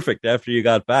weren't perfect after you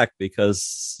got back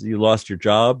because you lost your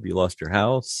job, you lost your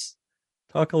house.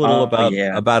 Talk a little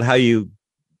Yeah. about how you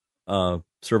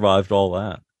survived all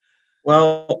that.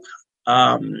 Well,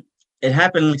 it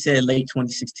happened, like I said, late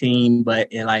 2016, but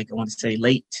I want to say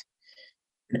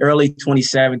in early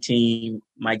 2017,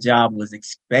 my job was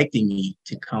expecting me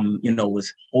to come,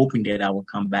 was hoping that I would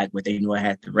come back, but they knew I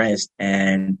had to rest.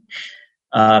 And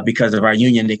because of our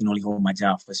union, they can only hold my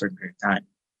job for a certain period of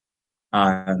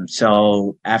time.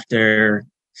 So after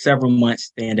several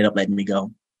months, they ended up letting me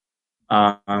go.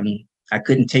 I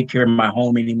couldn't take care of my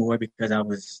home anymore because I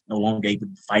was no longer able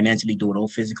to financially do it or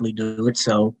physically do it.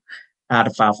 So I had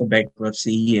to file for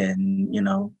bankruptcy and,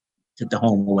 took the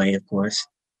home away, of course.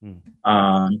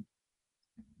 Um,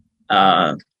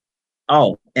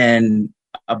 and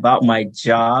about my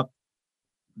job,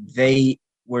 they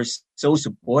were so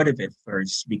supportive at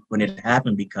first when it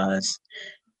happened because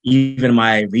even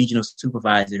my regional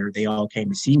supervisor, they all came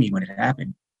to see me when it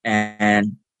happened.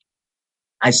 And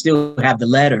I still have the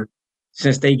letter.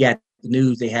 Since they got the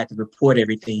news, they had to report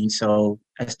everything. So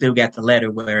I still got the letter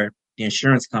where the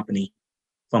insurance company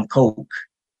from Coke,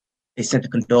 they sent a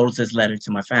condolences letter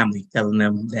to my family telling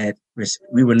them that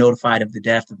we were notified of the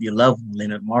death of your loved one,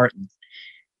 Leonard Martin,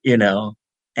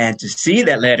 and to see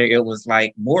that letter, it was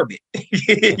like morbid,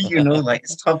 like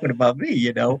it's talking about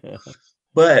me,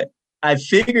 but I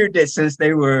figured that since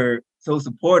they were so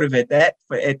supportive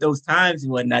at those times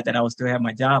and whatnot, that I would still have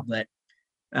my job, but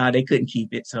they couldn't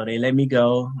keep it. So they let me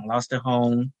go. I lost a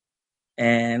home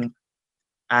and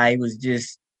I was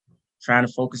just trying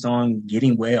to focus on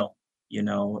getting well, and,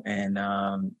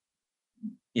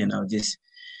 just,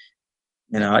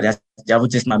 that was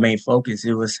just my main focus.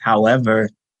 It was, however,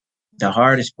 the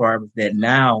hardest part was that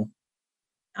now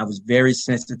I was very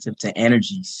sensitive to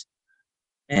energies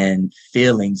and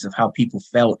feelings of how people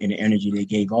felt and the energy they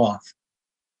gave off.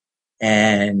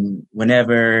 And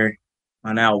whenever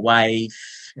my now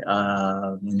wife,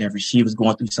 whenever she was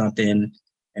going through something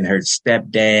and her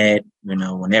stepdad,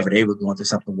 whenever they were going through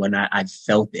something, whatnot, I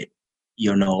felt it,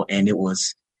 and it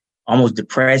was almost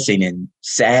depressing and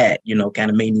sad, kind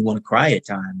of made me want to cry at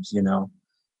times,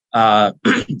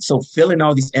 so feeling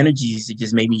all these energies, it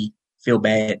just made me feel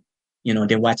bad,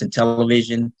 then watching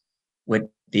television with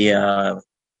the,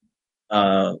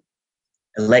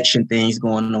 election things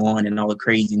going on and all the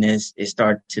craziness, it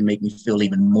started to make me feel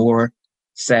even more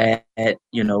sad, and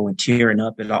tearing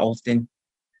up often.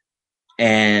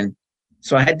 And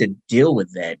So I had to deal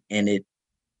with that, and it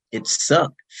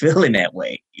sucked feeling that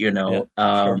way, Yeah,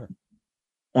 sure.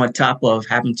 on top of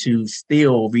having to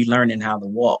still relearning how to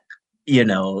walk,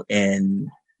 and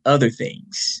other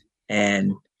things.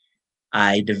 And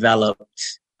I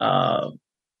developed, like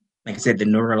I said, the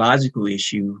neurological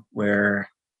issue where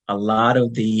a lot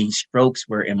of the strokes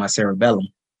were in my cerebellum,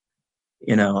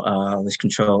 which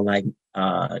control like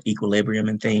equilibrium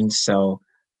and things. So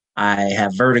I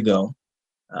have vertigo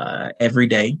every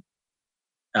day,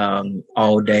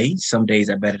 all day. Some days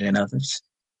are better than others.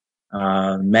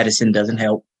 Medicine doesn't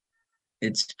help.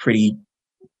 It's pretty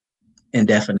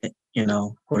indefinite,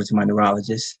 according to my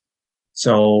neurologist.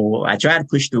 So I try to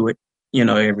push through it,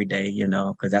 every day,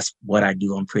 because that's what I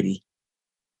do. I'm pretty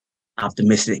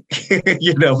optimistic,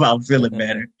 about feeling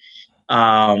better.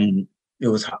 It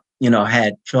was, I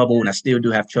had trouble, and I still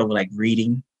do have trouble, like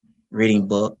reading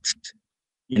books.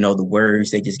 The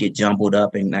words, they just get jumbled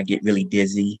up and I get really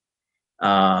dizzy.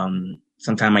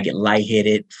 Sometimes I get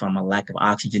lightheaded from a lack of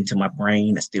oxygen to my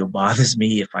brain. That still bothers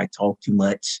me if I talk too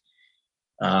much.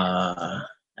 I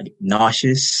get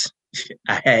nauseous.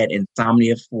 I had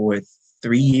insomnia for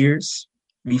 3 years,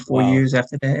 4 Wow. years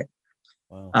after that.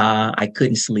 Wow. I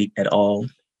couldn't sleep at all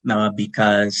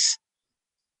because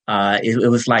it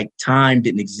was like time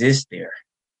didn't exist there.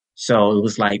 So it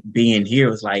was like being here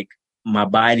was like my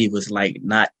body was like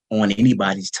not on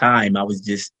anybody's time. I was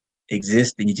just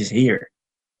existing, you just here,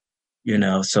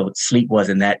 so sleep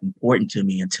wasn't that important to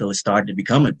me until it started to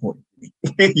become important to me.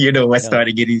 I Yeah.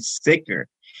 started getting sicker.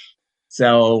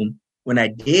 So when I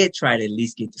did try to at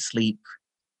least get to sleep,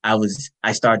 I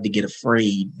started to get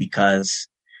afraid because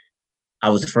I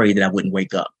was afraid that I wouldn't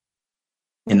wake up,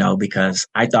 because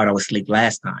I thought I was asleep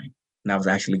last time and I was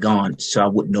actually gone. So I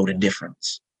wouldn't know the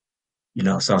difference,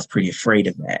 so I was pretty afraid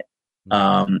of that.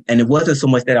 And it wasn't so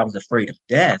much that I was afraid of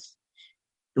death.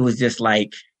 It was just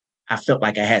like, I felt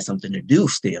like I had something to do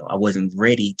still. I wasn't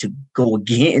ready to go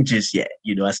again just yet.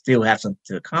 I still have something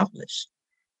to accomplish,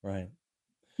 Right.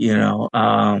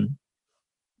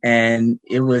 And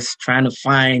it was trying to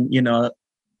find,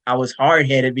 I was hard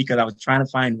headed because I was trying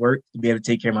to find work to be able to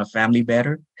take care of my family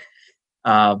better.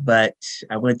 But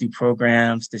I went through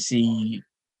programs to see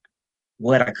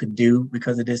what I could do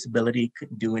because of disability.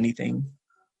 Couldn't do anything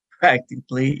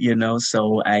practically,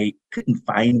 so I couldn't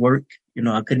find work.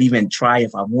 I couldn't even try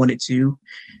if I wanted to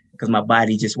because my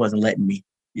body just wasn't letting me.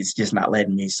 It's just not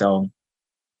letting me. So,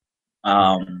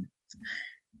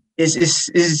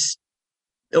 it's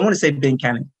I want to say been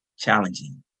kind of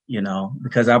challenging,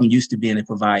 because I'm used to being a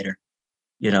provider,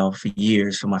 for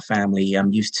years for my family.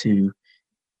 I'm used to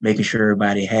making sure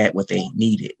everybody had what they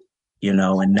needed, and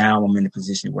now I'm in a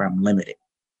position where I'm limited,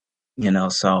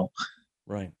 so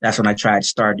Right. that's when I tried to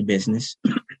start the business.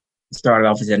 Started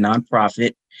off as a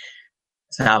nonprofit.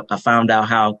 So I found out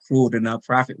how cruel the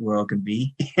nonprofit world can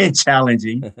be and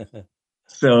challenging.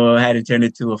 So I had to turn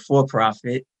it to a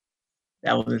for-profit.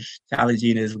 That was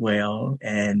challenging as well.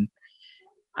 And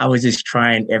I was just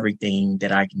trying everything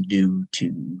that I can do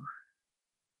to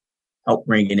help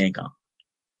bring in income,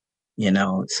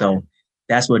 So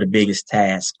that's where the biggest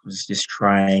task was, just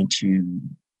trying to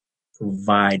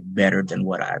provide better than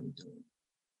what I'm doing.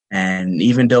 And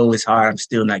even though it's hard, I'm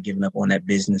still not giving up on that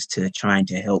business to trying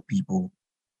to help people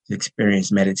to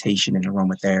experience meditation and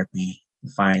aromatherapy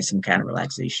and find some kind of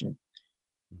relaxation.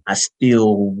 I'm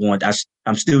still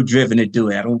driven to do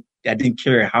it. I didn't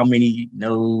care how many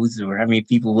no's or how many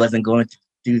people wasn't going to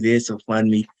do this or fund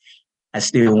me. I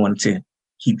still wanted to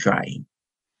keep trying,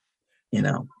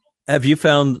 Have you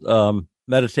found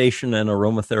meditation and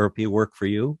aromatherapy work for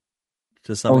you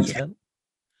to some extent?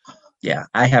 Yeah,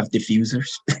 I have diffusers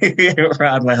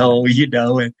around my home,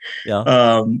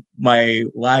 and my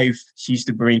wife, she used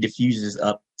to bring diffusers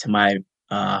up to my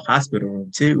hospital room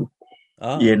too,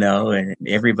 and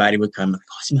everybody would come, oh,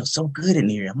 it smells so good in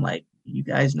here. I'm like, you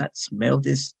guys not smell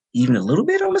this even a little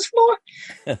bit on this floor?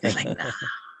 They're like,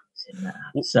 nah.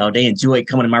 So they enjoyed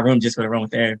coming to my room just for the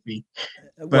aromatherapy.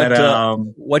 But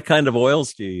what kind of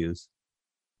oils do you use?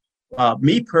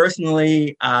 Me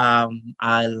personally,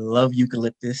 I love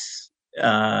eucalyptus.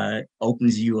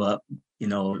 Opens you up,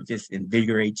 just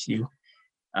invigorates you.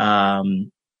 My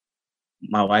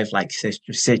wife likes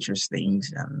citrus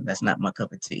things. That's not my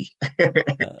cup of tea.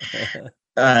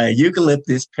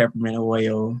 Eucalyptus, peppermint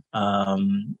oil,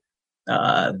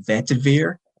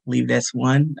 vetiver. I believe that's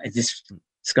one. I just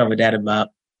discovered that about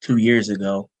 2 years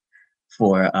ago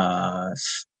for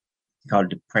called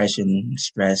depression,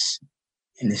 stress,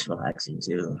 and it's relaxing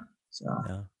too. So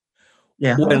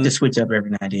yeah, I like to switch up every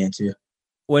now and then too.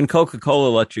 When Coca-Cola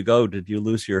let you go, did you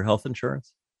lose your health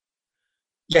insurance?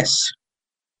 Yes.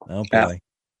 Oh boy.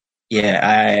 Yeah,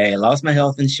 I lost my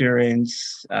health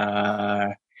insurance.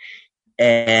 And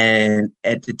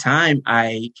at the time,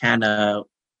 I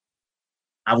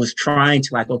was trying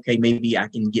to like, okay, maybe I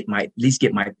can at least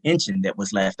get my pension that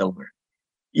was left over,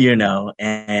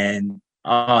 and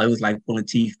oh, it was like pulling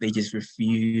teeth. They just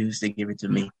refused to give it to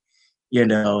me,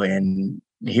 and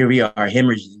here we are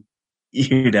hemorrhaging,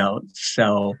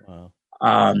 so, Wow.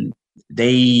 um,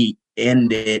 they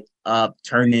ended up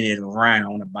turning it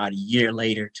around about a year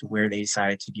later to where they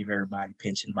decided to give everybody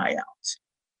pension buyouts,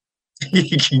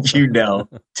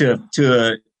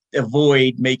 to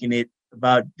avoid making it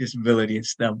about disability and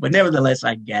stuff. But nevertheless,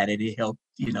 I got it. It helped,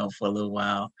 for a little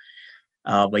while.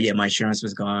 But yeah, my insurance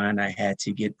was gone. I had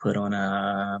to get put on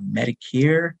a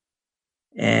Medicare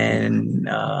and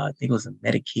I think it was a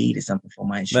Medicaid or something for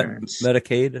my insurance.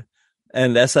 Medicaid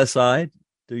and SSI.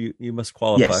 You must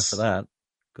qualify for Yes. that?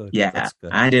 Good. Yeah, That's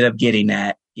good. I ended up getting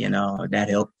that. That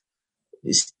helped.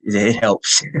 It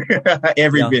helps.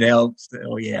 Every bit helps.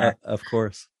 Oh yeah, of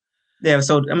course. Yeah.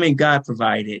 So I mean, God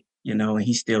provided, and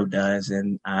He still does,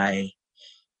 and I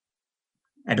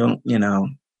don't,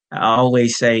 I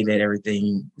always say that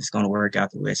everything is going to work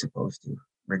out the way it's supposed to,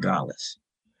 regardless.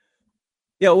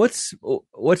 Yeah. What's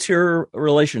your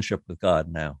relationship with God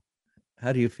now?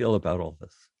 How do you feel about all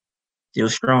this? Still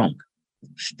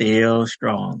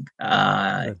strong.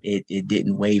 It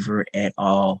didn't waver at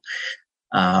all.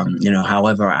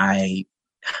 However, I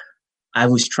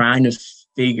was trying to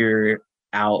figure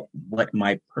out what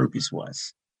my purpose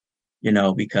was,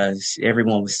 because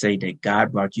everyone would say that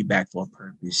God brought you back for a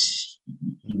purpose.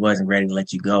 He wasn't ready to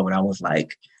let you go. But I was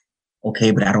like,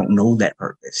 okay, but I don't know that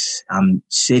purpose. I'm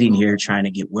sitting here trying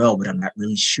to get well, but I'm not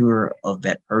really sure of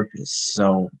that purpose.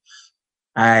 So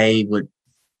I would,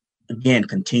 again,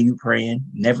 continue praying,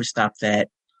 never stop that.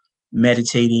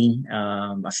 Meditating.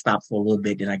 I stopped for a little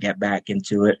bit, then I got back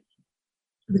into it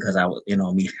because I was,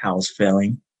 how I was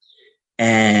feeling.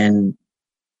 And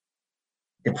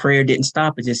the prayer didn't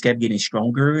stop. It just kept getting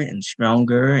stronger and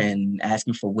stronger and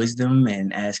asking for wisdom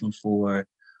and asking for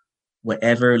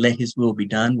whatever, let His will be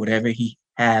done. Whatever He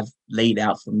have laid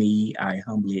out for me, I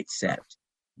humbly accept,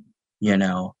 and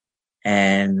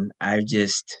I've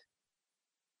just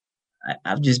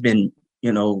been,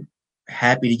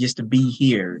 happy to be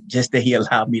here, just that He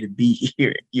allowed me to be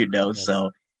here, Yes.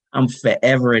 So I'm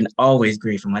forever and always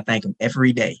grateful. I thank Him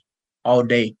every day, all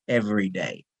day, every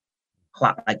day,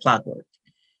 like clockwork,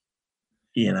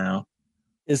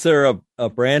 Is there a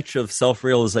branch of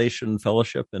Self-Realization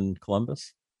Fellowship in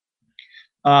Columbus?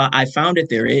 I found that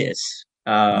there is.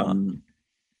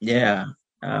 Yeah.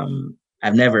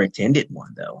 I've never attended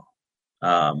one though.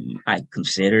 I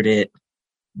considered it,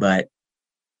 but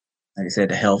like I said,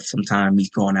 the health sometimes he's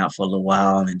going out for a little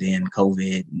while and then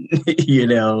COVID,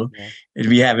 and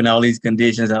be having all these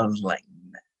conditions. I was like,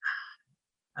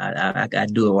 I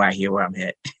do it right here where I'm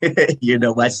at,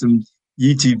 watch some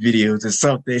YouTube videos or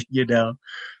something,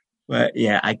 but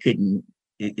yeah, I couldn't,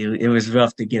 it was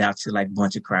rough to get out to like a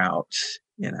bunch of crowds,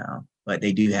 but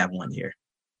they do have one here.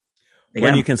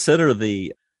 When you consider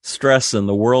the stress in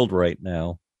the world right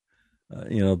now,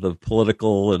 the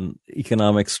political and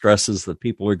economic stresses that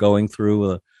people are going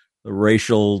through, the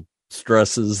racial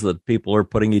stresses that people are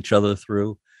putting each other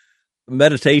through,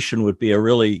 meditation would be a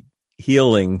really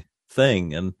healing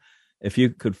thing. And if you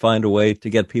could find a way to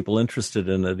get people interested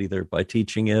in it, either by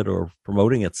teaching it or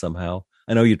promoting it somehow.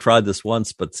 I know you tried this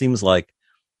once, but it seems like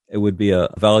it would be a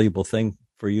valuable thing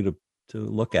for you to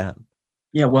look at.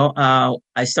 Yeah, well,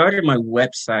 I started my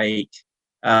website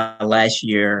last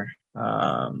year,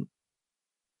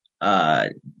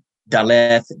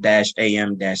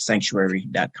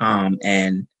 Daleth-am-sanctuary.com.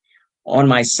 And on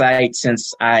my site,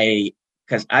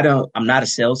 because I'm not a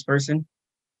salesperson,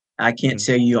 I can't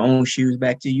sell your own shoes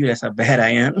back to you. That's how bad I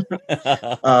am.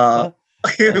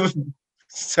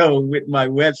 So with my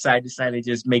website, I decided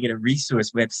to just make it a resource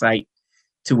website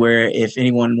to where if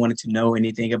anyone wanted to know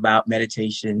anything about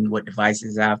meditation, what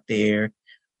devices out there,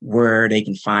 where they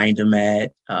can find them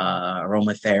at,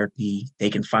 aromatherapy, they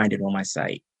can find it on my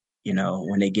site.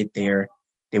 When they get there,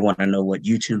 they want to know what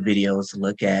YouTube videos to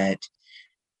look at,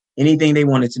 anything they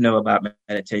wanted to know about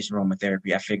meditation,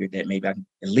 aromatherapy. I figured that maybe at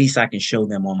least I can show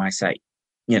them on my site,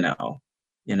 so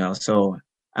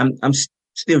I'm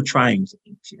still trying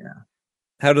things,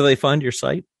 How do they find your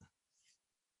site?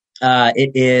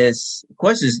 It is, of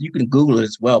course, you can Google it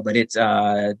as well, but it's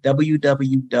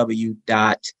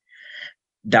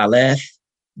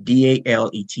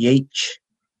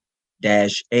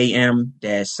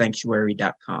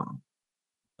www.daleth-am-sanctuary.com.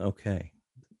 Okay.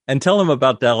 And tell them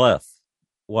about Daleth,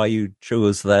 why you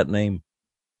chose that name.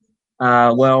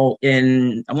 Well,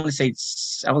 I want to say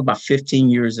I was about 15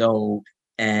 years old,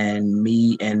 and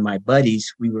me and my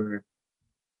buddies, we were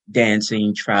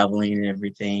dancing, traveling, and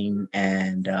everything.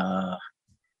 And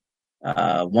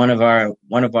one of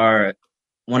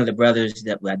the brothers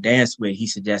that I danced with, he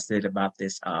suggested about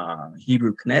this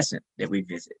Hebrew Knesset that we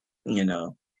visit. You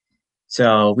know,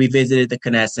 so we visited the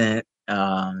Knesset,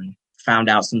 found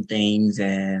out some things,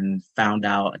 and found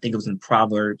out, I think it was in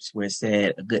Proverbs where it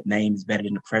said a good name is better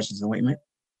than a precious ointment.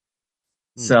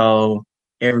 So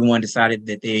everyone decided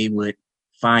that they would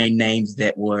find names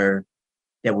that were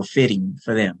fitting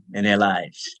for them in their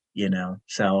lives, you know.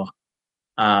 So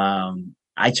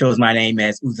I chose my name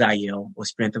as Uzziel, or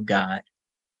Strength of God.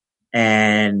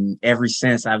 And ever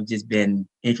since, I've just been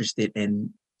interested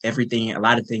in everything, a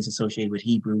lot of things associated with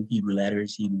Hebrew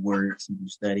letters, Hebrew words, Hebrew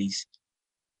studies.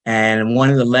 And one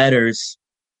of the letters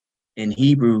in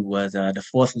Hebrew was the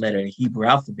fourth letter in the Hebrew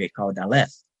alphabet, called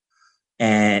Daleth.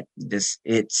 And its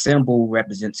symbol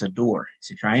represents a door.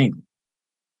 It's a triangle.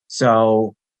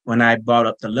 So when I brought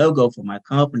up the logo for my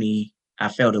company, I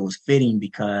felt it was fitting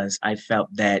because I felt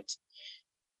that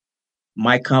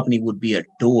my company would be a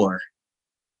door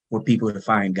for people to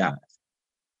find God,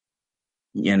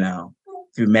 you know,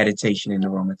 through meditation and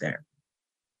aromatherapy.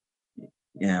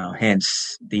 You know,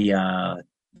 hence the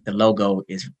logo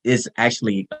is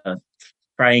actually a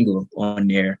triangle on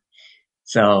there.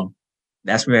 So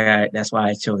that's why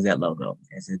I chose that logo,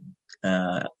 as it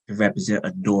to represent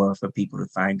a door for people to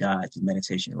find God through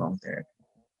meditation and aromatherapy.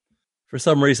 For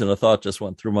some reason, a thought just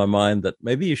went through my mind that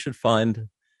maybe you should find,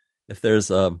 if there's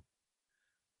a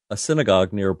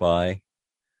synagogue nearby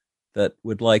that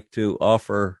would like to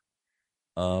offer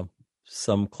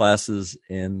some classes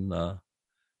in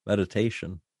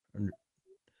meditation,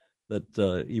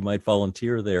 that you might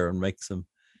volunteer there and make some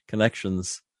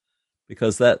connections,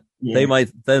 because they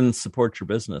might then support your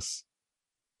business.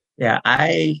 Yeah,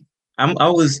 I'm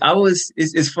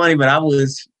it's funny, but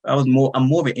I'm more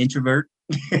of an introvert,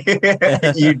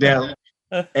 you know,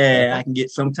 and I can get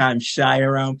sometimes shy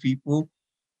around people.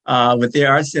 But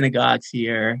there are synagogues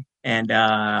here, and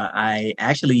I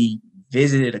actually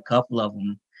visited a couple of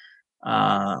them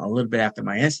a little bit after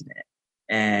my incident,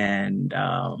 and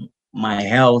my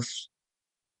health,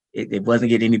 it wasn't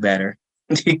getting any better.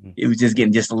 It was just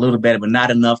getting just a little better, but not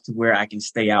enough to where I can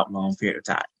stay out long period of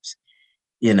times,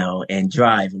 you know, and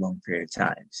drive a long period of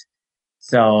times.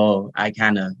 So I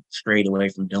kind of strayed away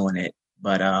from doing it,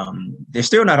 but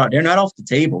they're not off the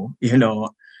table, you know.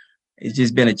 It's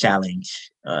just been a challenge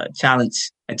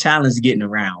getting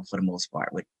around for the most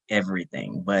part with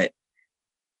everything, but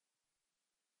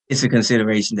it's a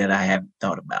consideration that I have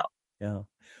thought about. Yeah.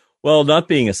 Well, not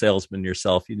being a salesman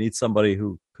yourself, you need somebody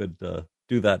who could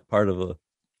do that part of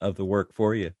the work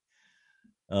for you.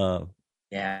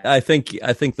 Yeah, I think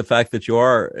the fact that you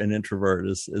are an introvert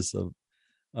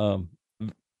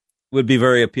would be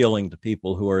very appealing to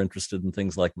people who are interested in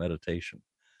things like meditation.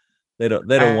 They don't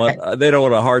want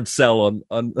a hard sell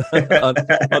on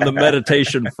the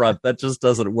meditation front. That just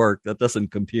doesn't work. That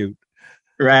doesn't compute.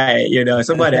 Right. You know,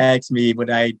 somebody asked me when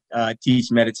I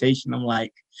teach meditation, I'm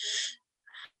like,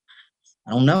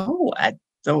 I don't know. I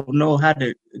don't know how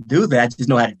to do that. I just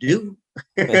know how to do.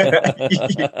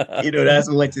 You know, that's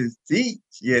what to teach,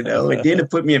 you know. And then to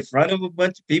put me in front of a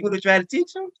bunch of people to try to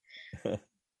teach them.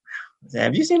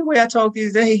 Have you seen the way I talk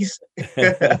these days?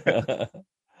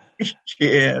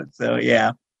 Yeah. So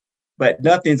yeah, but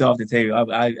nothing's off the table.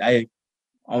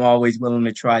 I'm always willing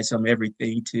to try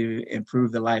everything to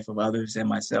improve the life of others and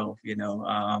myself. You know,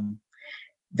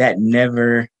 that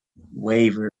never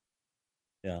wavered.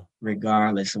 Yeah.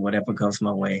 Regardless of whatever comes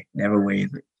my way, never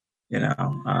wavered. You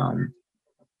know.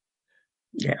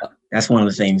 Yeah, that's one of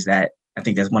the things that I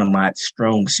think that's one of my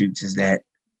strong suits, is that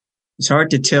it's hard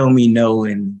to tell me no,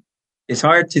 and think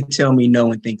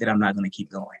that I'm not going to keep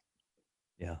going.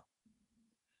 Yeah.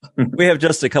 We have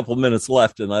just a couple minutes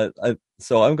left, and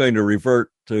so I'm going to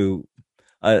revert to,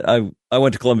 I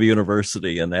went to Columbia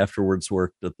University and afterwards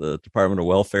worked at the Department of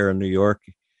Welfare in New York,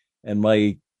 and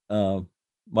my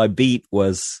beat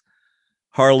was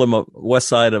Harlem, west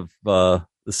side of the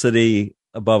city,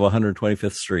 above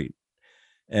 125th Street.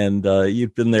 And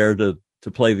you've been there to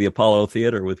play the Apollo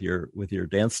Theater with your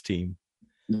dance team.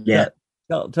 Yeah.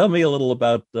 Tell me a little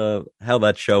about how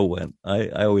that show went. I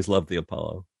always loved the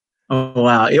Apollo. Oh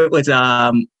wow! It was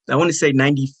I want to say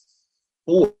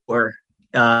 94.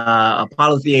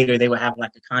 Apollo Theater, they would have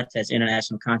like a contest,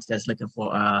 international contest, looking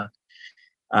for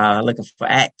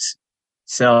acts.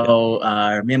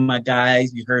 So me and my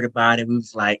guys, we heard about it. We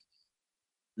was like,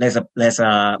 let's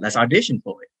audition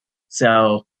for it.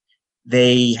 So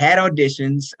they had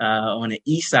auditions on the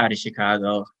east side of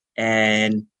Chicago,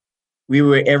 and we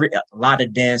were a lot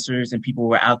of dancers and people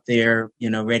were out there,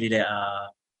 ready to,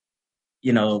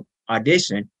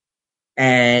 audition.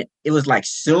 And it was like,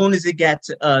 soon as it got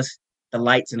to us, the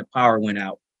lights and the power went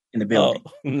out in the building.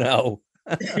 Oh, no.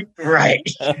 Right.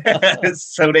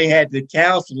 So they had to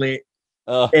cancel it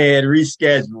and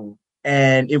reschedule.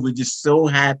 And it would just so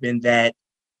happen that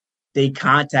they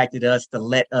contacted us to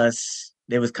let us,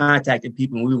 they was contacting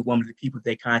people, and we were one of the people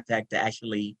they contacted to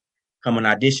actually come and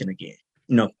audition again,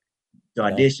 to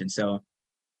audition. So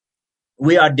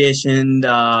we auditioned.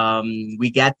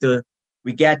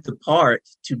 We got the part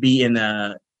to be in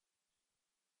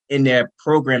their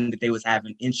program that they was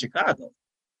having in Chicago.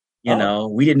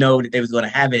 We didn't know that they was going to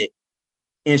have it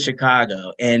in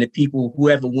Chicago, and the people,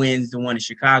 whoever wins the one in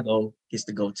Chicago gets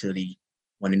to go to the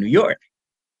one in New York.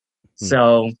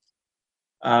 So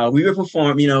we were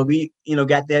performing, we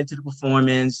got there to the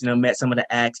performance, met some of the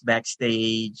acts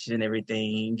backstage and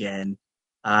everything, and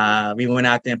we went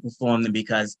out there and performed them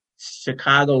because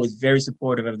Chicago is very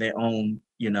supportive of their own,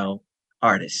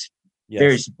 artists. Yes.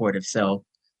 Very supportive. So,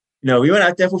 we went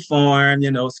out there, performed,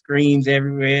 screams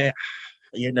everywhere,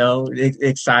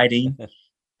 exciting.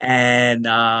 And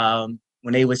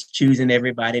when they was choosing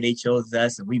everybody, they chose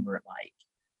us, and we were like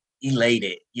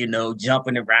elated,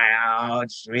 jumping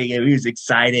around, swinging. We was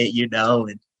excited,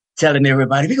 and telling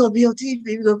everybody, we're going to be on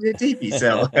TV, we're going to be on TV.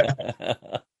 So,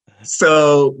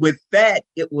 so with that,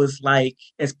 it was like,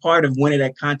 as part of winning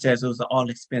that contest, it was an all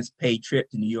expense paid trip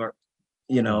to New York,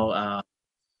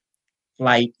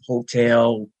 flight,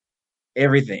 hotel,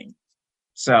 everything.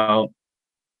 So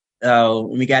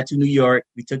when we got to New York,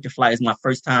 we took the flight. It was my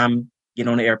first time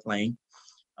getting on the airplane.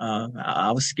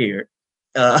 I was scared.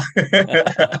 Right.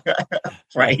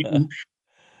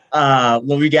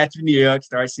 When we got to New York,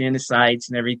 started seeing the sights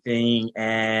and everything,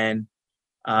 and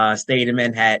stayed in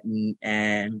Manhattan,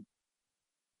 and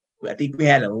I think we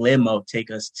had a limo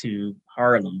take us to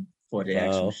Harlem for the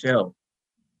actual show.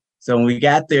 So when we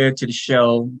got there to the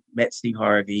show, met Steve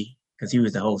Harvey, because he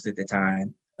was the host at the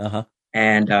time.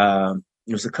 And there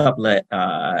was a couple of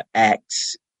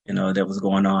acts, that was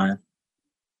going on.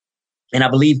 And I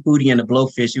believe Hootie and the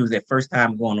Blowfish, it was their first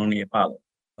time going on the Apollo.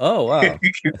 Oh, wow.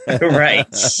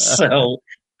 Right. So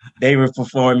they were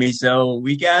performing. So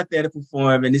we got there to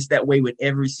perform, and it's that way with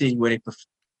every city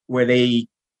where they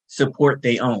support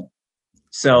their own.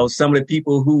 So some of the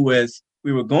people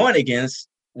we were going against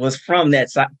was from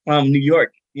New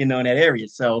York, in that area.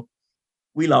 So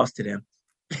we lost to them,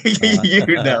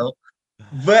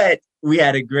 but we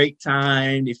had a great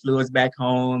time. They flew us back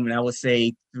home. And I would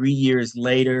say 3 years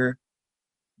later,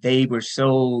 they were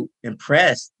so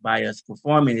impressed by us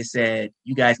performing. They said,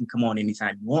 you guys can come on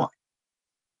anytime you want.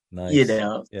 Nice.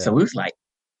 Yeah. So we was like,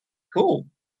 cool.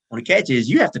 Well, the catch is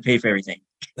you have to pay for everything.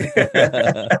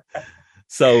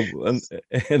 So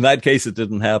in that case, it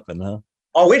didn't happen, huh?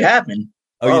 Oh, it happened.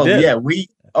 Oh, you did?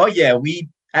 Yeah. We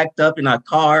packed up in our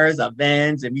cars, our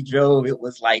vans, and we drove. It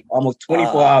was like almost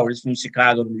 24 hours from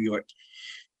Chicago to New York.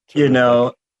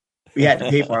 Terrific. We had to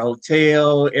pay for our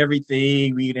hotel,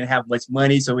 everything. We didn't have much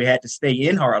money, so we had to stay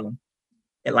in Harlem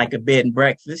at like a bed and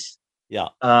breakfast. Yeah.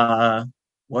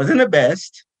 Wasn't the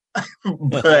best,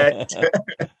 but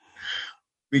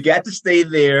we got to stay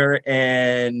there,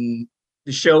 and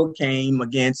the show came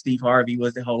again. Steve Harvey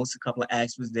was the host. A couple of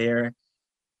acts was there.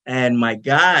 And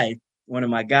one of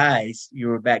my guys, you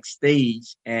were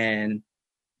backstage, and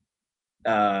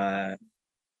some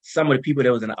of the people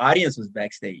that was in the audience was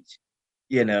backstage,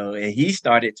 and he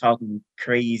started talking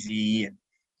crazy and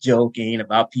joking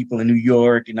about people in New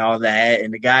York and all that.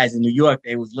 And the guys in New York,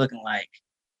 they was looking like,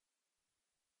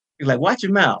 watch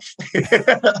your mouth.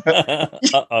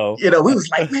 Uh-oh. We was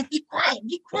like, man, be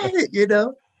quiet,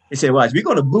 They said, watch, we're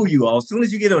going to boo you all. As soon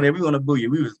as you get on there, we're going to boo you.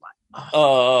 We was like,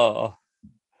 oh.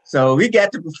 So we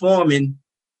got to performing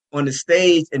on the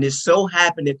stage, and it so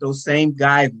happened that those same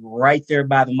guys were right there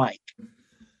by the mic.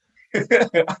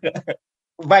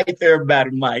 Right there by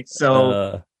the mic.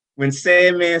 So when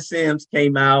Sandman Sims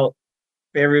came out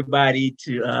for everybody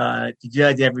to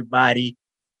judge everybody,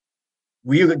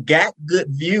 we got good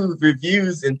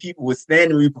reviews, and people were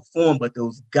standing, we performed, but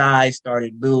those guys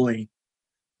started booing.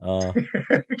 Caused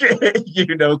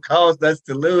us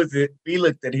to lose it. We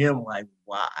looked at him like,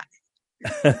 why?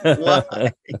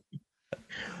 Why?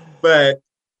 But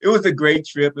it was a great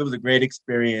trip. It was a great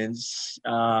experience.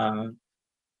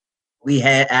 We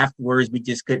had afterwards, we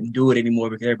just couldn't do it anymore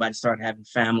because everybody started having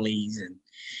families,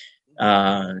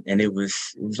 and it was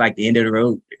like the end of the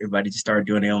road. Everybody just started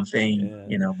doing their own thing,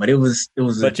 But it was.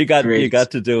 But you got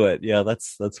to do it. Yeah,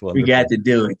 that's wonderful. We got to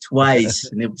do it twice,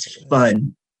 and it was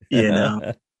fun,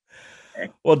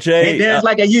 Well, Jay, Ain't dance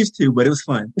like I used to, but it was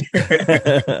fun.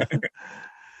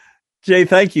 Jay,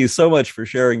 thank you so much for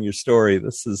sharing your story.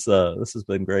 This has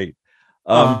been great.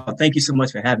 Thank you so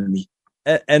much for having me.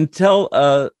 And tell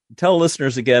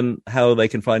listeners again how they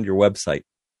can find your website.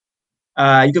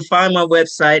 You can find my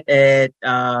website at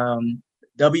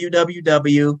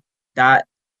www.daleth,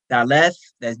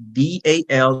 that's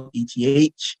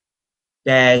DALETH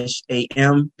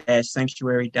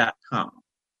 -am-sanctuary.com.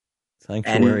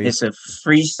 Sanctuary. And it's a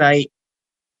free site.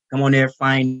 Come on there,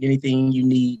 find anything you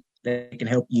need that can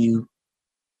help you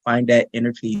find that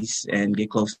inner peace and get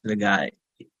closer to God.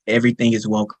 Everything is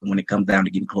welcome when it comes down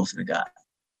to getting closer to God.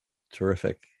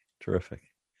 Terrific.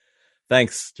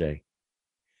 Thanks, Jay.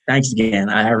 Thanks again.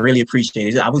 I really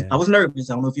appreciate it. I was nervous.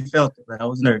 I don't know if you felt it, but I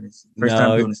was nervous. First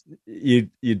time doing this.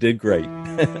 You did great.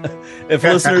 If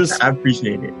listeners I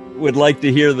appreciate it. Would like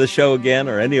to hear the show again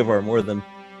or any of our more than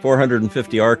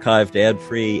 450 archived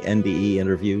ad-free NDE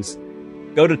interviews,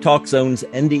 go to TalkZone's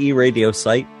NDE radio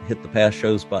site, hit the past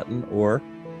shows button, or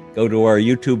go to our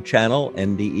YouTube channel,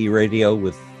 NDE Radio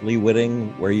with Lee Witting,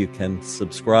 where you can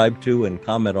subscribe to and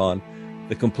comment on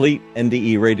the complete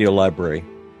NDE radio library.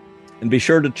 And be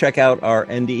sure to check out our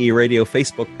NDE Radio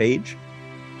Facebook page.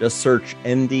 Just search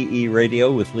NDE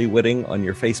Radio with Lee Witting on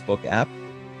your Facebook app.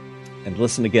 And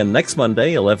listen again next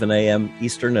Monday, 11 a.m.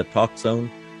 Eastern at TalkZone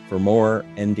for more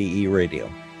NDE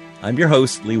Radio. I'm your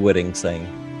host, Lee Witting, saying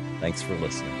thanks for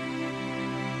listening.